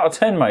 10 out of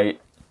 10,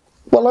 mate?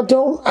 Well, I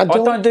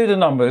don't do the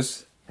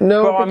numbers.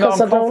 No, but because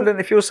I'm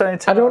confident if you're saying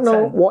 10 I don't out of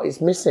 10. know what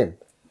is missing.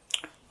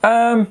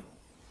 I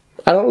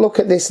don't look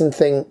at this and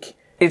think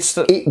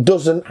it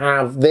doesn't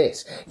have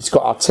this. It's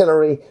got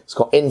artillery, it's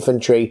got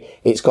infantry,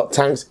 it's got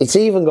tanks, it's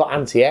even got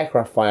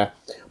anti-aircraft fire.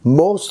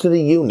 Most of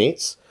the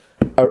units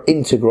are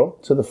integral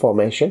to the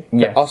formation.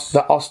 Yes.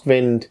 The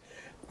Ostwind,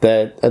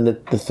 the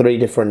 3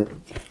 different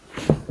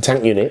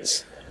tank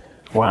units.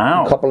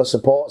 Wow. A couple of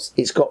supports.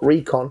 It's got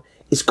recon.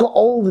 It's got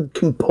all the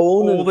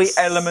components. All the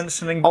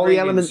elements and ingredients. All the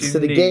elements to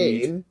the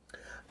game.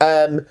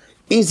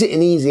 Is it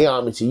an easy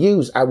army to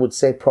use? I would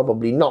say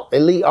probably not.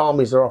 Elite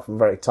armies are often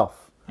very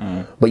tough.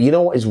 But you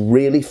know what is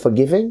really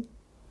forgiving?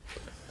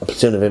 A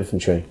platoon of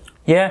infantry.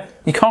 Yeah,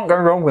 you can't go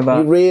wrong with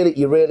that.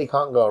 You really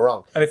can't go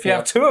wrong. And if you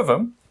have 2 of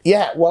them...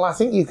 Yeah, well, I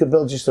think you could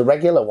build just a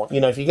regular one. You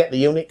know, if you get the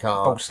unit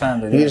card... Bog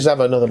standard, you just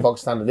have another bog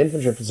standard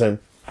infantry platoon.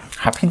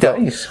 Happy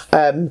days.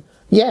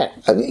 Yeah,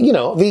 you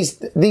know, these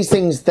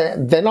things,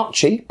 they're not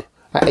cheap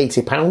at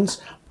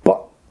 £80,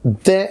 but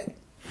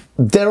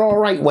they're all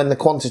right when the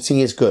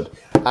quantity is good.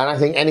 And I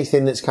think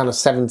anything that's kind of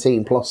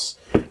 17 plus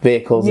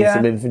vehicles and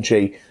some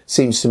infantry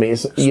seems to me,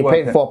 you're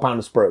paying £4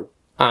 a sprue.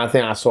 And I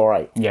think that's all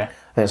right. Yeah.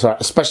 That's all right,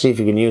 especially if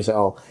you can use it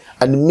all.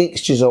 And the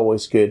mixture's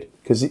always good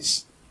because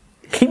it's...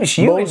 Keeps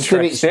you interested.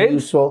 Most of it's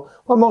useful.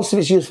 Well, most of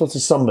it's useful to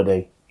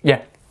somebody.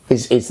 Yeah.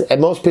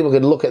 And most people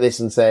could look at this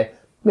and say,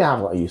 yeah,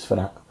 I've got a use for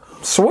that.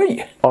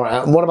 Sweet. All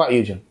right, and what about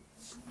you, Jim?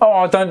 Oh,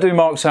 I don't do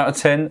marks out of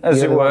 10,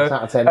 as it were.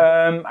 Marks out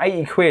of 10.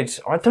 80 quid.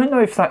 I don't know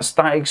if that's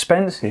that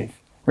expensive,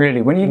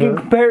 really. When you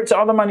compare it to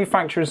other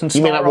manufacturers and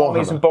smart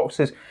armies and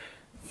boxes,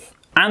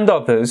 and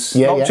others,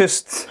 not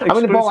just I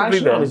mean, the bolt exclusively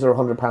action them. armies are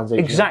 £100 each.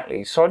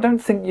 Exactly. So I don't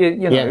think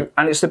you know,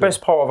 and it's the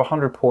best part of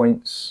 100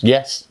 points.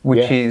 Yes.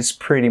 Which is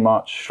pretty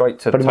much straight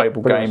to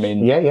table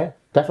gaming. Yeah,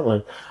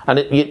 definitely. And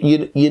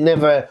you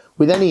never,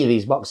 with any of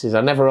these boxes,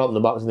 I never open the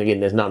box and thinking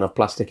there's not enough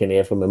plastic in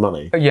here for my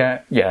money.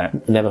 Yeah.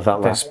 Never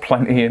felt There's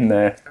plenty in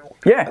there.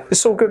 Yeah,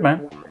 it's all good,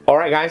 man. All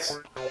right, guys.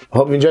 I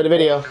hope you enjoyed the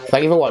video.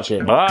 Thank you for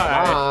watching. Bye.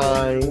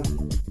 Bye.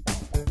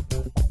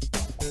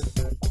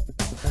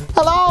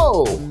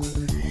 Hello.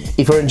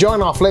 If you're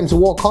enjoying our Flame to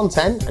War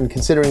content and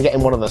considering getting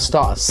one of the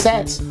starter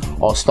sets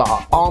or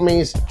starter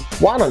armies,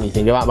 why don't you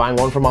think about buying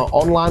one from our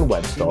online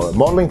web store at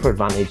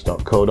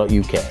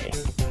modelingforadvantage.co.uk.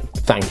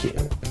 Thank you.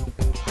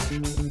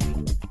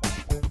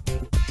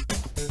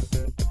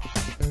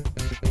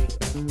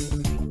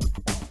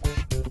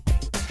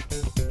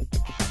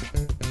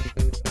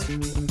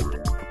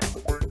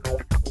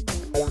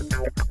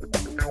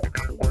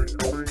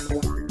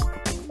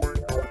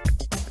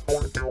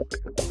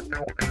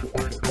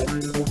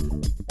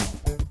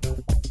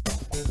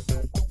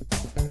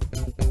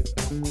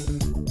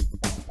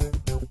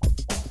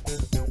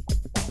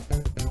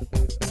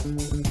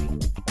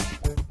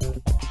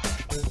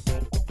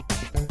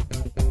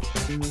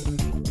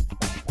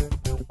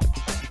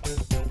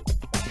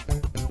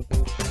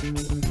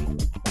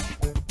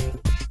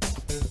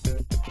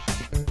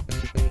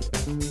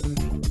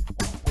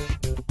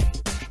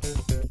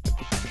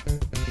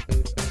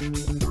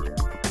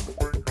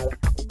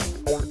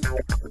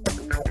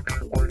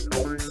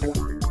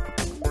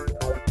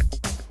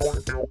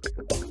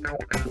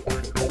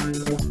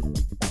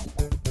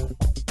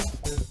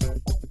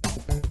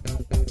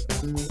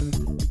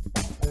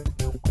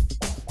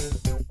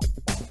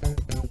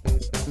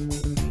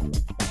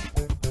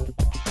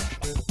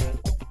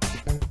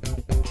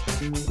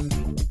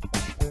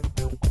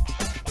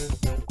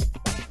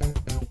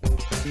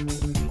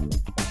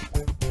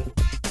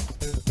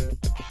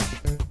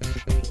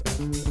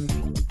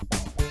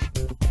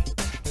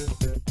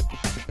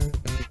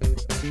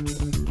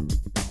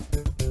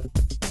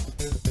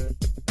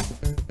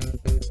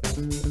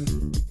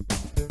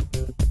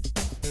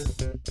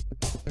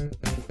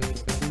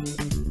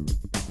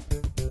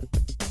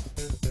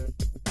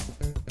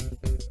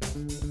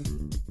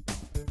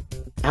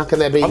 How can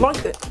there be? I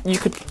like that you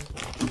could